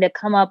struggling to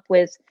come up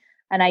with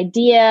an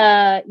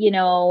idea,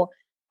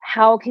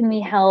 how can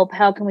we help?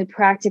 How can we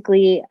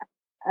practically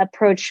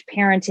approach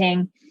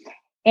parenting?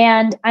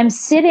 And I'm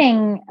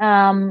sitting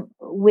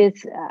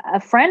with a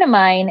friend of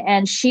mine,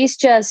 and she's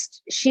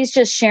just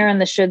sharing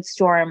the should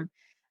storm.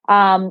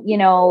 I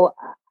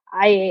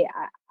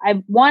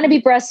want to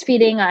be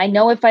breastfeeding. I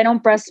know if I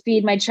don't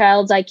breastfeed, my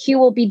child's IQ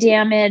will be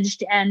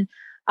damaged. And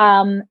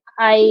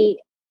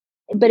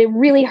but it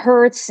really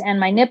hurts,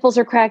 and my nipples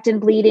are cracked and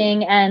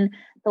bleeding. And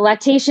the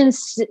lactation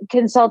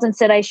consultant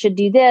said I should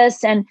do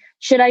this. And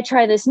should I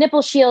try this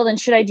nipple shield? And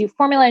should I do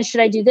formula? And should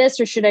I do this?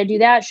 Or should I do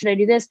that? Should I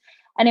do this?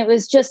 And it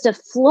was just a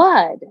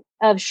flood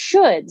of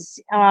shoulds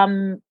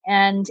and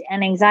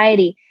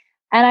anxiety.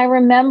 And I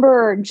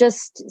remember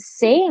just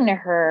saying to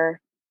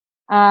her,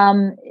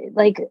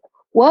 like,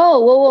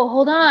 whoa,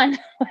 hold on.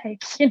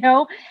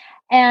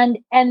 And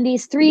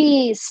these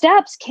 3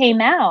 steps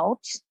came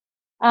out.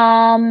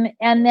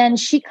 And then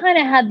she kind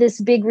of had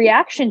this big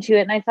reaction to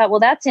it. And I thought, well,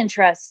 that's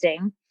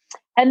interesting.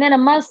 And then a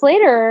month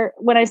later,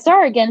 when I saw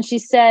her again, she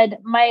said,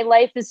 my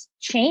life has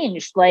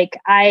changed. Like,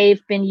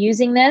 I've been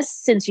using this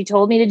since you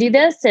told me to do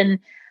this. And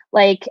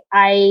like,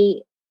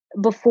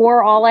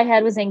 before all I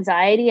had was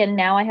anxiety, and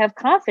now I have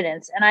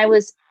confidence. And I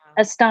was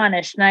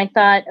astonished. And I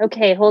thought,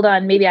 okay, hold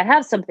on, maybe I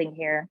have something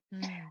here.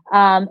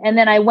 And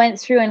then I went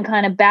through and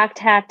kind of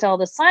backtacked all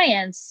the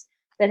science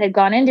that had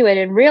gone into it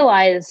and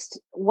realized,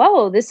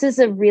 whoa, this is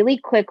a really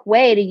quick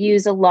way to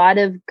use a lot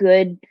of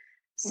good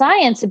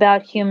science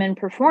about human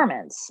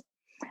performance.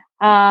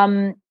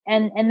 And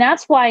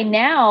that's why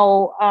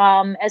now,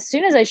 as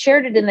soon as I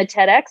shared it in the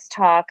TEDx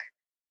talk,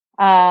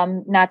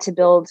 not to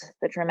build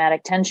the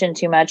dramatic tension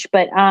too much,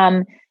 but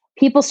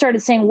people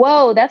started saying,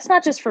 whoa, that's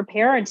not just for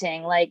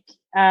parenting. Like,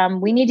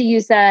 we need to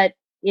use that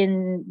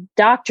in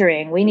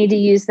doctoring. We need to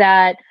use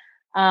that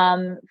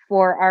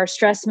for our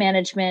stress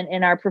management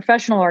in our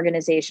professional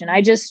organization.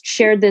 I just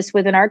shared this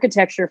with an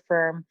architecture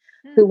firm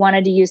who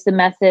wanted to use the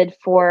method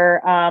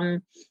for,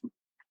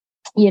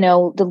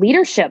 the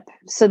leadership,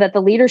 so that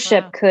the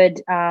leadership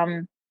could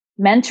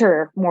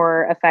mentor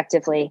more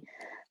effectively.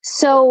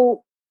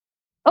 So,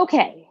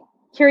 okay,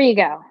 here you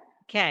go.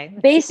 Okay.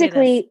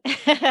 Basically,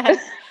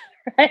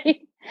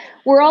 right?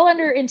 We're all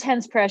under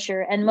intense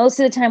pressure. And most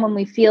of the time when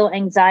we feel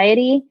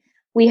anxiety,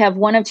 we have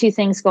one of two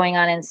things going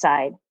on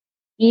inside.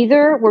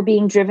 Either we're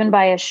being driven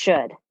by a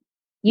should.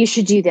 You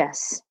should do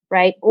this,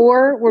 right?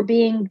 Or we're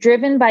being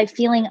driven by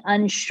feeling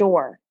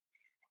unsure.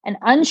 And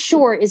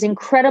unsure is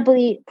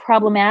incredibly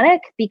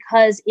problematic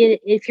because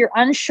if you're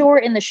unsure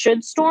in the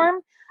should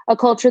storm, a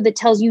culture that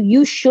tells you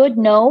you should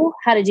know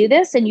how to do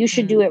this and you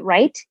should do it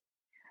right,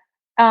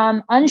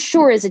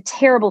 unsure is a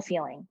terrible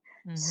feeling.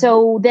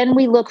 So then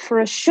we look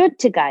for a should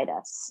to guide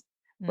us,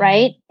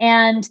 right?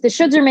 And the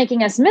shoulds are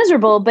making us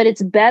miserable, but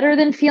it's better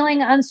than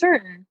feeling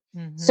uncertain.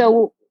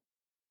 So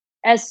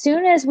as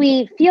soon as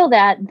we feel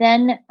that,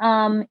 then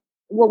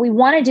what we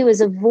want to do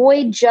is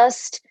avoid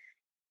just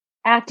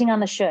acting on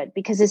the should,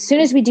 because as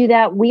soon as we do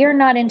that, we are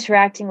not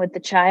interacting with the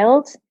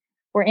child.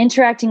 We're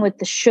interacting with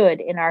the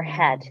should in our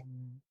head.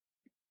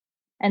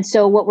 And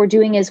so what we're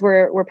doing is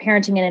we're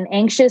parenting in an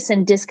anxious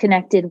and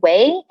disconnected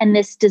way. And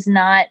this does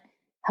not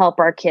help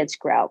our kids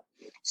grow.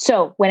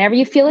 So whenever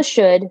you feel a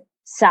should,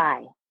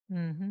 sigh.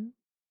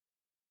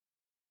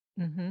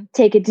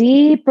 Take a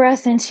deep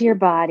breath into your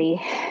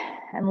body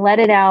and let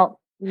it out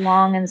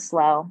long and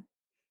slow.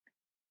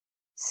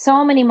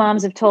 So many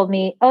moms have told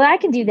me, oh, I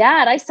can do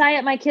that. I sigh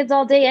at my kids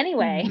all day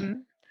anyway.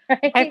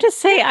 Right? I have to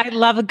say, I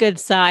love a good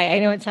sigh. I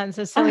know it sounds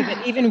so silly,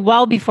 but even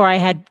well before I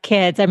had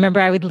kids, I remember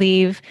I would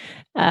leave.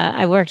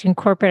 I worked in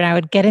corporate and I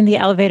would get in the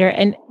elevator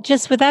and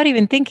just without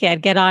even thinking,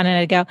 I'd get on and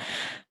I'd go,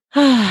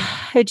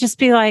 it'd just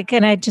be like,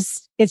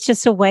 it's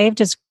just a way of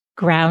just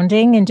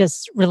grounding and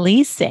just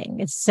releasing.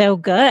 It's so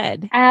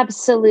good.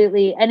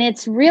 Absolutely. And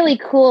it's really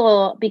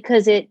cool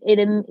because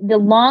the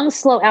long,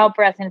 slow out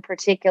breath in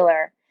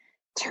particular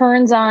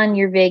turns on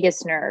your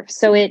vagus nerve.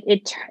 So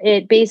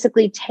it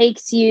basically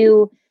takes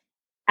you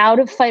out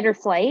of fight or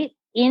flight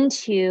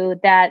into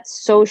that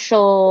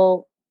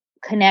social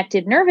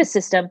connected nervous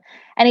system.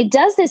 And it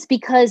does this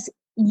because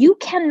you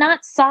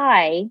cannot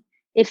sigh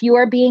if you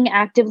are being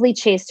actively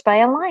chased by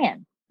a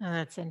lion. Oh,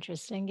 that's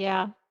interesting.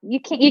 Yeah. You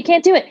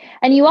can't do it.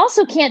 And you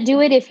also can't do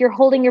it if you're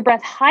holding your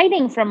breath,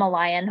 hiding from a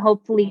lion,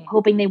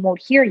 hoping they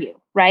won't hear you,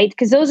 right?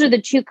 Because those are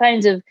the two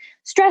kinds of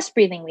stress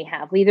breathing we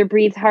have. We either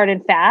breathe hard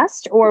and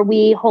fast or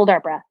we hold our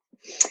breath.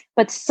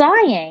 But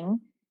sighing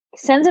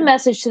sends a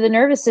message to the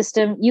nervous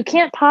system. You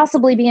can't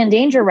possibly be in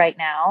danger right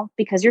now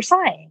because you're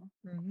sighing.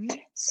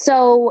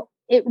 So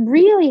it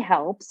really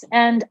helps.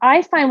 And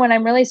I find when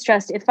I'm really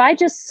stressed, if I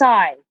just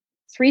sigh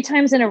 3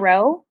 times in a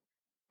row,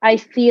 I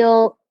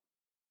feel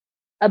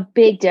a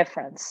big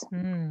difference.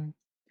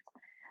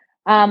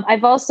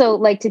 I've also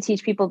liked to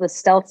teach people the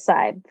stealth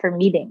sigh for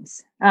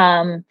meetings.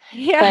 So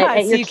you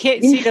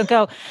don't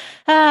go,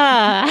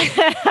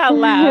 out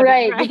loud.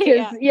 Right.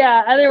 Because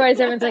otherwise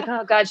everyone's like,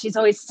 oh God, she's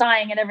always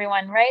sighing at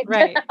everyone. Right.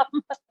 Right.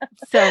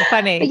 So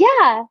funny.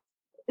 Yeah.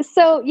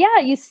 So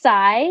you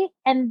sigh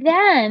and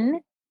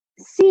then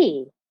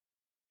see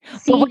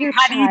How your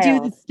do you do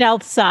the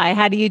stealth sigh?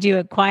 How do you do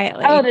it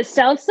quietly? Oh, the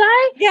stealth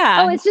sigh?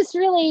 Yeah. Oh, it's just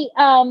really,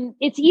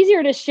 it's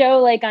easier to show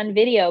like on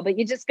video, but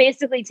you just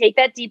basically take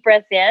that deep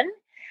breath in.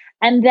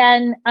 And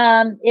then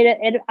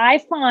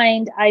I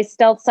find I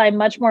stealth sigh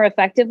much more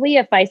effectively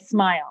if I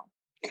smile.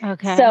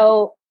 Okay.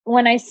 So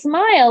when I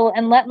smile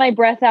and let my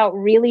breath out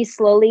really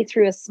slowly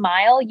through a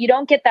smile, you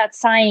don't get that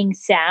sighing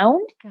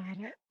sound,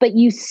 but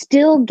you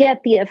still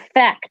get the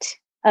effect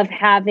of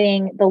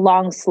having the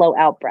long, slow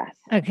out breath.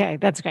 Okay,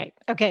 that's great.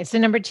 Okay, so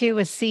number 2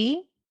 was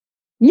see?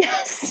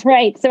 Yes,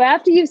 right. So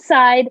after you've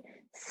sighed,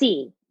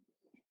 see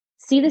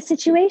the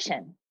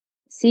situation.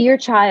 See your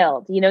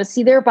child,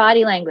 see their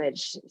body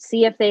language,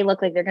 see if they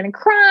look like they're going to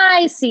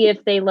cry, see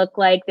if they look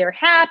like they're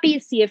happy,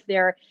 see if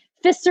their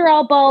fists are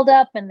all balled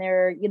up and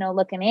they're,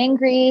 looking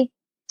angry.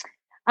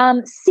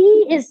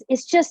 See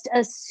is just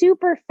a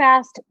super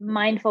fast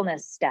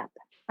mindfulness step.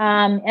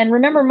 And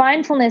remember,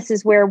 mindfulness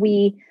is where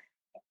we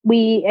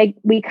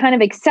kind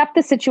of accept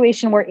the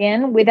situation we're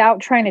in without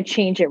trying to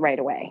change it right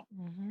away.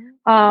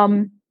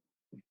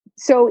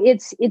 So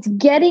it's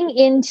getting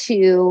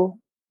into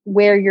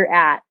where you're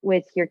at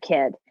with your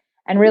kid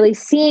and really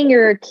seeing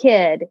your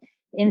kid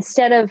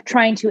instead of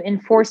trying to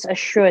enforce a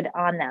should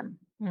on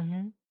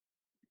them.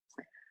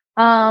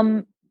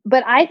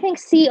 But I think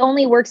see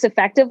only works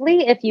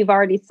effectively if you've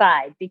already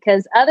sighed,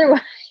 because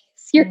otherwise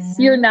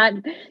you're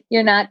not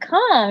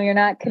calm, you're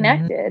not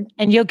connected.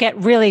 And you'll get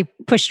really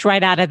pushed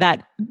right out of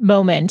that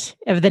moment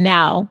of the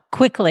now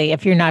quickly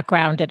if you're not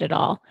grounded at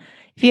all.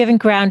 If you haven't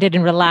grounded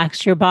and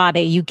relaxed your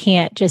body, you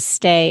can't just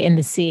stay in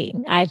the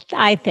seeing.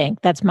 I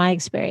think that's my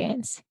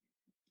experience.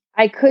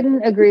 I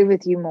couldn't agree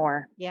with you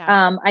more.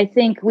 Yeah. I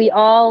think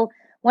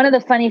one of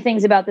the funny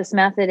things about this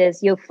method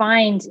is you'll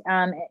find,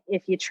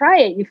 if you try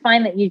it, you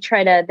find that you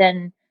try to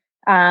then,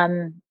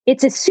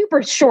 it's a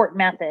super short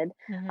method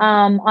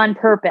on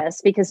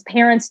purpose because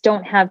parents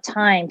don't have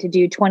time to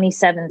do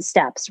 27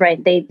 steps,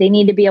 right? They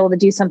need to be able to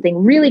do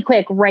something really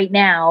quick right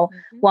now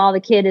while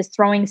the kid is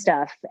throwing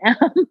stuff.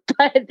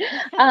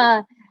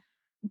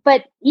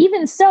 But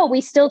even so, we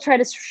still try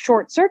to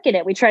short circuit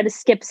it. We try to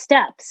skip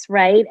steps,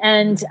 right?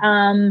 And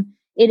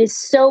it is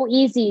so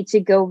easy to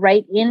go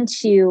right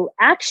into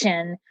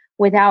action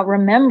without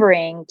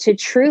remembering to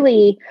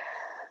truly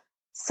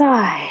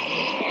sigh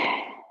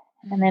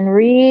and then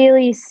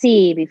really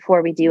see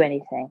before we do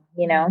anything,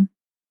 you know?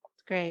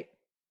 Great.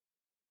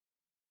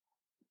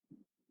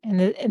 And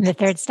the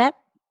third step?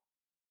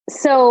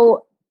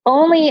 So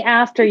only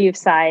after you've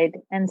sighed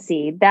and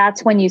see,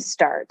 that's when you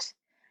start.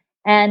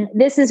 And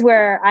this is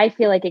where I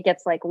feel like it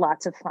gets like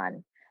lots of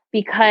fun,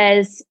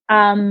 because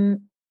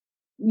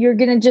you're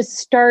going to just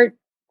start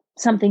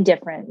something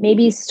different.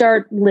 Maybe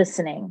start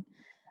listening.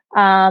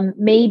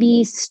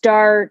 Maybe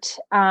start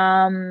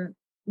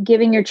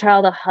giving your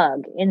child a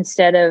hug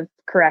instead of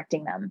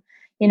correcting them.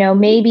 You know,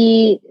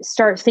 maybe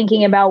start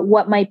thinking about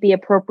what might be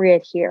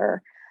appropriate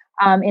here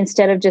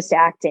instead of just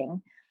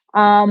acting.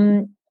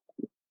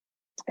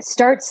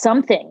 Start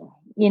something,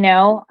 you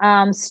know,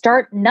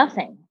 start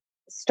nothing,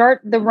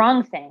 start the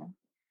wrong thing.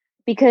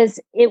 Because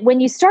when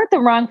you start the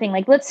wrong thing,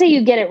 like let's say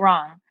you get it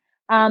wrong,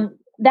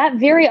 that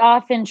very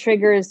often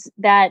triggers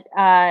that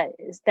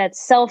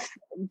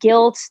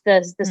self-guilt,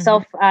 the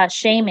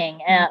self-shaming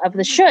of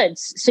the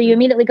shoulds. So you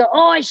immediately go,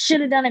 oh, I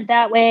should have done it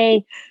that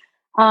way.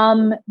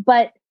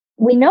 But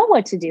we know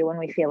what to do when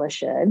we feel a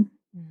should,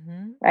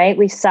 right?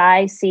 We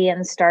sigh, see,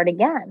 and start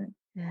again.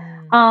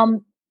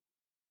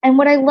 And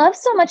what I love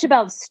so much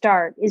about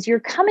start is you're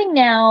coming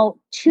now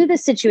to the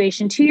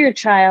situation, to your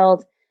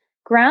child,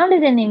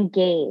 grounded and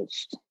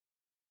engaged.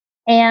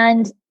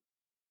 And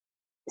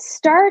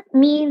start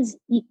means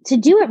to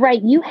do it right,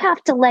 you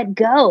have to let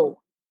go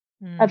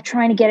of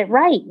trying to get it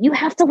right. You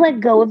have to let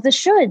go of the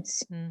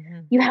shoulds.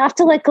 You have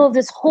to let go of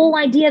this whole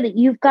idea that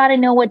you've got to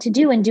know what to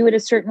do and do it a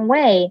certain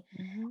way.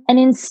 And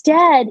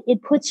instead,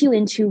 it puts you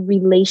into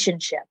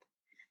relationship.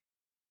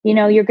 You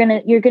know, you're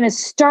gonna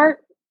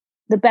start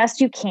the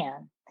best you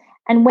can.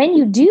 And when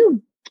you do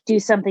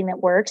something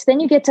that works, then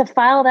you get to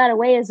file that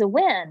away as a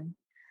win.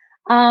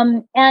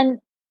 And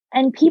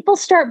people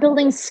start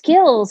building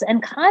skills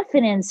and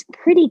confidence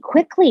pretty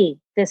quickly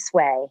this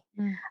way.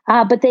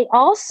 But they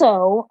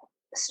also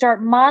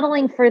start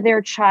modeling for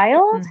their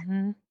child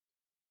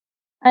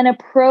an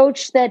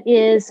approach that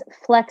is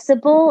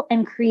flexible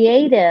and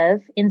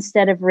creative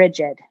instead of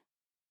rigid.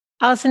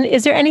 Alison,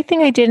 is there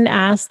anything I didn't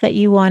ask that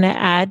you want to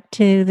add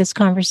to this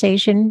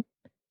conversation?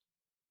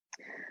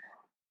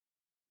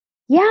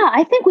 Yeah,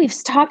 I think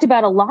we've talked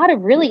about a lot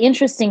of really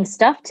interesting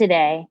stuff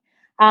today.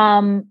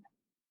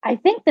 I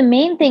think the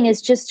main thing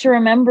is just to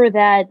remember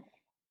that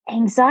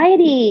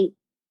anxiety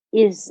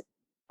is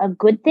a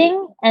good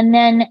thing, and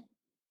then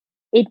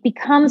it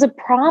becomes a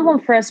problem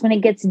for us when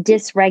it gets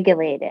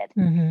dysregulated.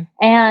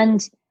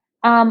 And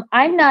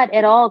I'm not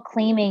at all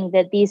claiming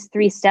that these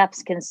 3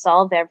 steps can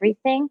solve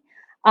everything,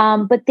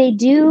 but they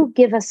do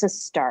give us a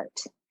start.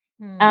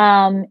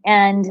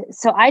 And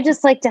so I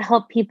just like to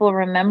help people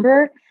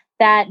remember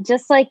that,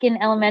 just like in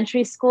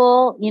elementary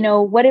school, you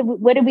know, what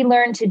did we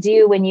learn to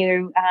do when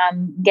you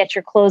get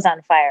your clothes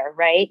on fire,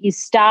 right? You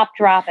stop,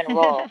 drop, and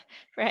roll.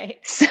 Right.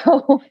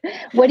 So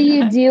what do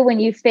you do when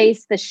you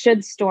face the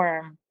should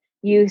storm?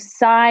 You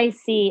sigh,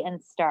 see,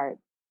 and start.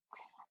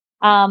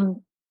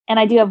 And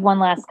I do have one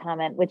last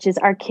comment, which is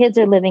our kids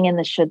are living in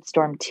the should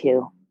storm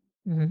too.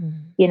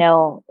 You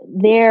know,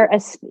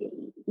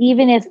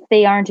 even if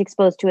they aren't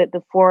exposed to it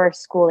before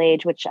school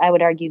age, which I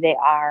would argue they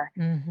are,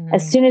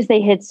 as soon as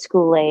they hit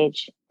school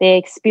age, they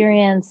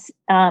experience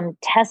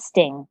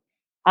testing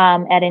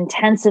at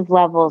intensive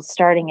levels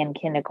starting in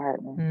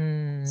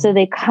kindergarten. So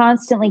they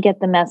constantly get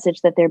the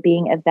message that they're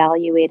being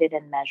evaluated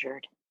and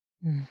measured.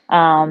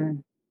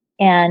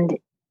 And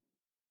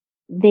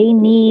they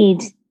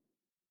need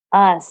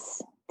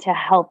us to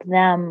help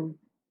them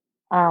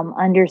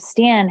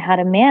understand how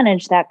to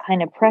manage that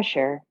kind of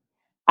pressure.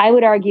 I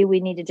would argue we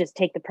need to just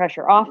take the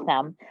pressure off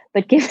them.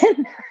 But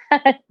given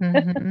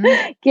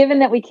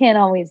that we can't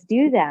always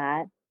do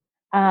that,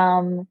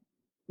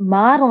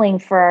 modeling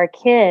for our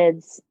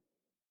kids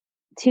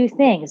 2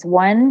 things.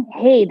 1,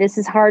 hey, this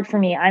is hard for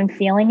me. I'm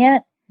feeling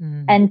it.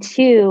 And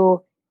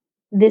 2,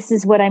 this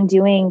is what I'm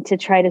doing to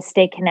try to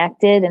stay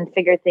connected and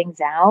figure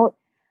things out.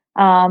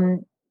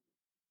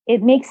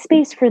 It makes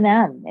space for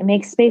them. It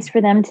makes space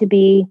for them to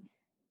be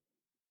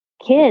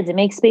kids. It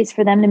makes space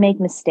for them to make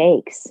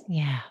mistakes.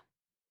 Yeah.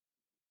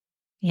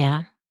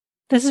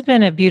 This has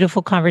been a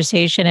beautiful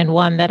conversation, and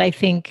one that I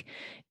think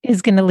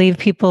is going to leave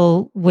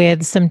people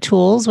with some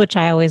tools, which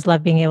I always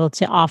love being able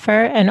to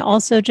offer, and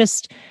also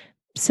just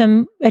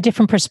a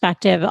different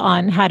perspective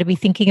on how to be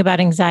thinking about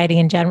anxiety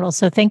in general.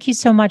 So thank you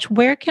so much.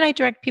 Where can I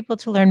direct people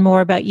to learn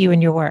more about you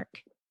and your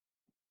work?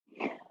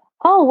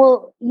 Oh,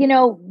 well, you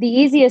know, the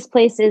easiest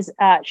place is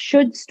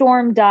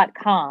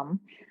shouldstorm.com,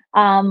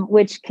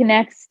 which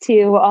connects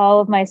to all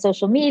of my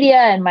social media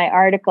and my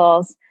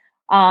articles.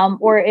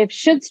 Or if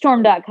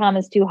shouldstorm.com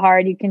is too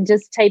hard, you can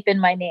just type in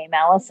my name,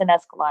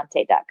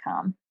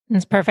 AlisonEscalante.com.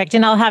 That's perfect.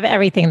 And I'll have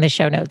everything in the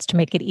show notes to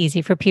make it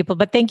easy for people.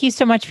 But thank you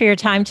so much for your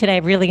time today. I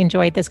really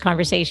enjoyed this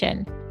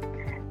conversation.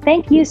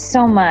 Thank you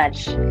so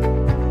much.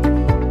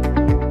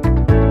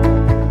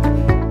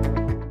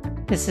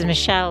 This is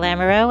Michelle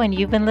Lamoureux, and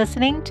you've been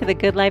listening to the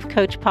Good Life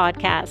Coach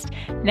podcast.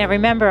 Now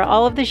remember,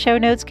 all of the show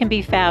notes can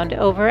be found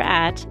over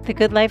at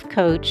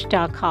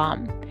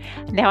thegoodlifecoach.com.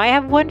 Now, I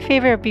have one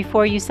favor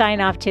before you sign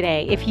off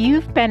today. If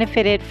you've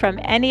benefited from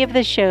any of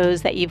the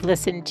shows that you've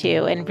listened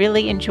to and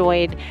really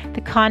enjoyed the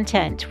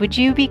content, would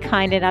you be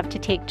kind enough to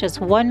take just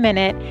 1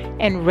 minute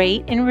and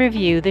rate and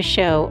review the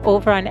show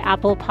over on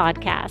Apple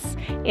Podcasts?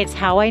 It's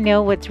how I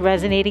know what's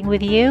resonating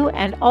with you,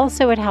 and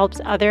also it helps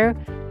other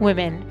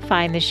women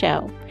find the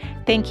show.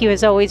 Thank you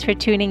as always for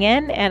tuning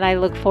in, and I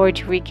look forward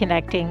to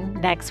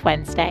reconnecting next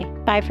Wednesday.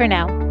 Bye for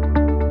now.